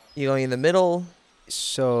 You going in the middle?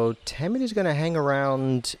 So Temid is going to hang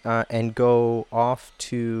around and go off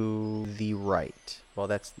to the right. Well,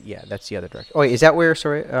 that's the other direction. Oh, wait, is that where,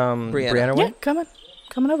 Brianna went? Yeah,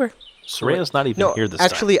 coming over. Soraya's not even here this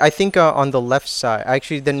actually, time. I think on the left side.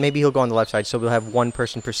 Actually, then maybe he'll go on the left side, so we'll have one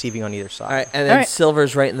person perceiving on either side. All right, and then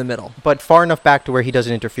Silver's right in the middle. But far enough back to where he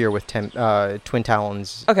doesn't interfere with Twin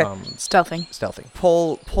Talon's stealthing.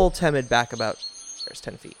 Pull Temid back about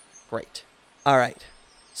 10 feet. Great. All right.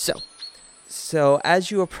 So as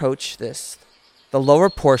you approach this, the lower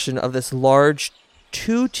portion of this large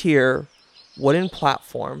 2-tier wooden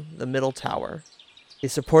platform, the middle tower,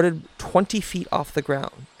 is supported 20 feet off the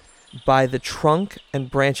ground by the trunk and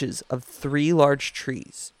branches of 3 large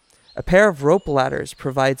trees. A pair of rope ladders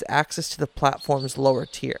provides access to the platform's lower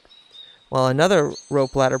tier, while another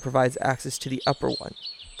rope ladder provides access to the upper one,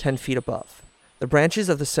 10 feet above. The branches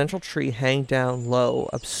of the central tree hang down low,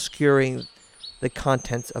 obscuring the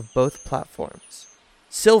contents of both platforms.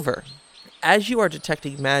 Silver, as you are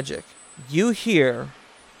detecting magic, you hear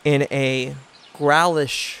in a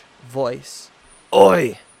growlish voice,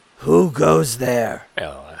 "Oi, who goes there?"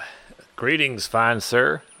 Well, greetings, fine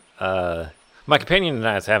sir. My companion and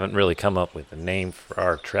I haven't really come up with a name for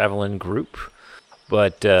our traveling group,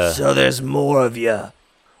 but So there's more of you.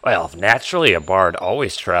 well, naturally, a bard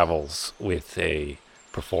always travels with a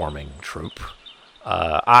performing troupe.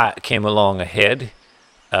 I came along ahead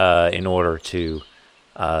in order to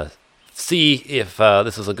see if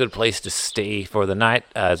this is a good place to stay for the night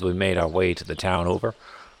as we made our way to the town over.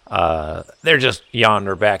 They're just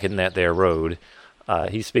yonder back in that there road.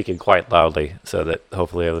 He's speaking quite loudly so that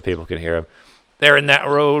hopefully other people can hear him. They're in that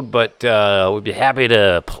road, but we'd be happy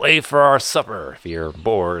to play for our supper if you're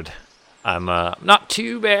bored. I'm not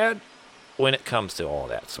too bad when it comes to all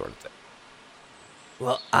that sort of thing.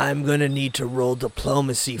 Well, I'm gonna need to roll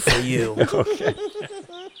diplomacy for you. Okay.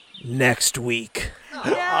 Next week.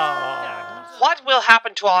 What will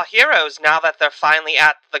happen to our heroes now that they're finally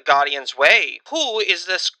at the Guardian's Way? Who is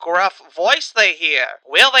this gruff voice they hear?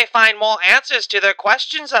 Will they find more answers to their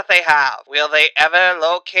questions that they have? Will they ever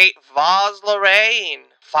locate Vaz Lorraine?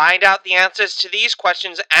 Find out the answers to these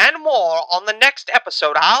questions and more on the next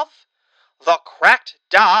episode of the Cracked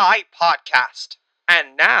Die Podcast.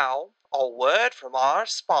 And now, a word from our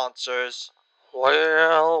sponsors.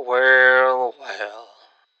 Well.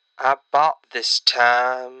 I bought this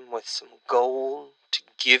time with some gold to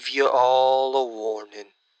give you all a warning.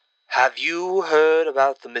 Have you heard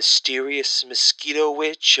about the mysterious mosquito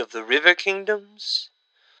witch of the River Kingdoms?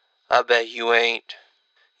 I bet you ain't.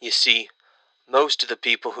 You see, most of the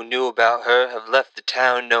people who knew about her have left the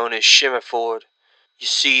town known as Shimmerford. You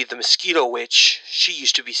see, the mosquito witch, she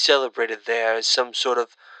used to be celebrated there as some sort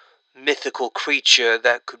of mythical creature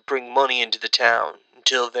that could bring money into the town,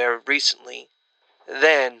 until very recently.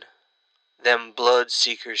 Then, them blood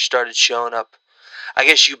seekers started showing up. I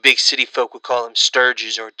guess you big city folk would call them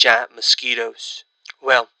sturges or giant mosquitoes.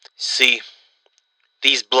 Well, see,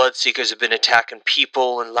 these blood seekers have been attacking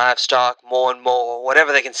people and livestock more and more,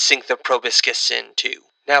 whatever they can sink their proboscis into.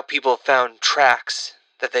 Now people have found tracks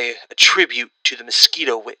that they attribute to the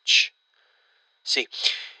mosquito witch. See,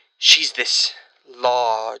 she's this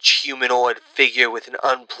large humanoid figure with an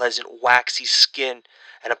unpleasant waxy skin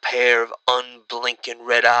and a pair of unblinking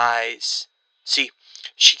red eyes. See,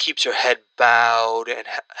 she keeps her head bowed and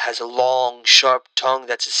has a long, sharp tongue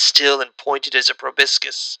that's as still and pointed as a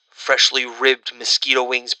proboscis. Freshly ribbed mosquito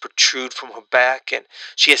wings protrude from her back, and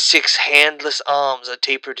she has 6 handless arms that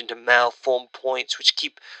tapered into malformed points which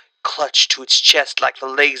keep clutched to its chest like the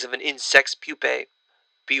legs of an insect's pupae.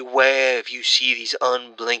 Beware if you see these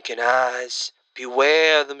unblinking eyes.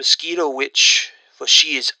 Beware of the mosquito witch, for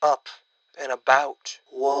she is up and about.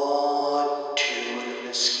 1, 2, the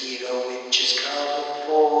mosquito witch is coming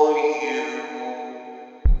for you.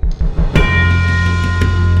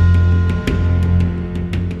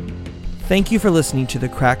 Thank you for listening to the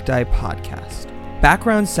Cracked Die Podcast.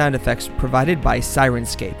 Background sound effects provided by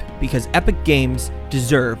Sirenscape, because epic games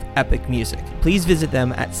deserve epic music. Please visit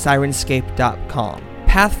them at sirenscape.com.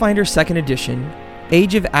 Pathfinder 2nd Edition,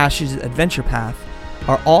 Age of Ashes Adventure Path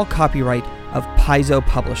are all copyright of Paizo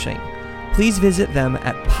Publishing. Please visit them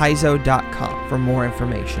at paizo.com for more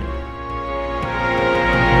information.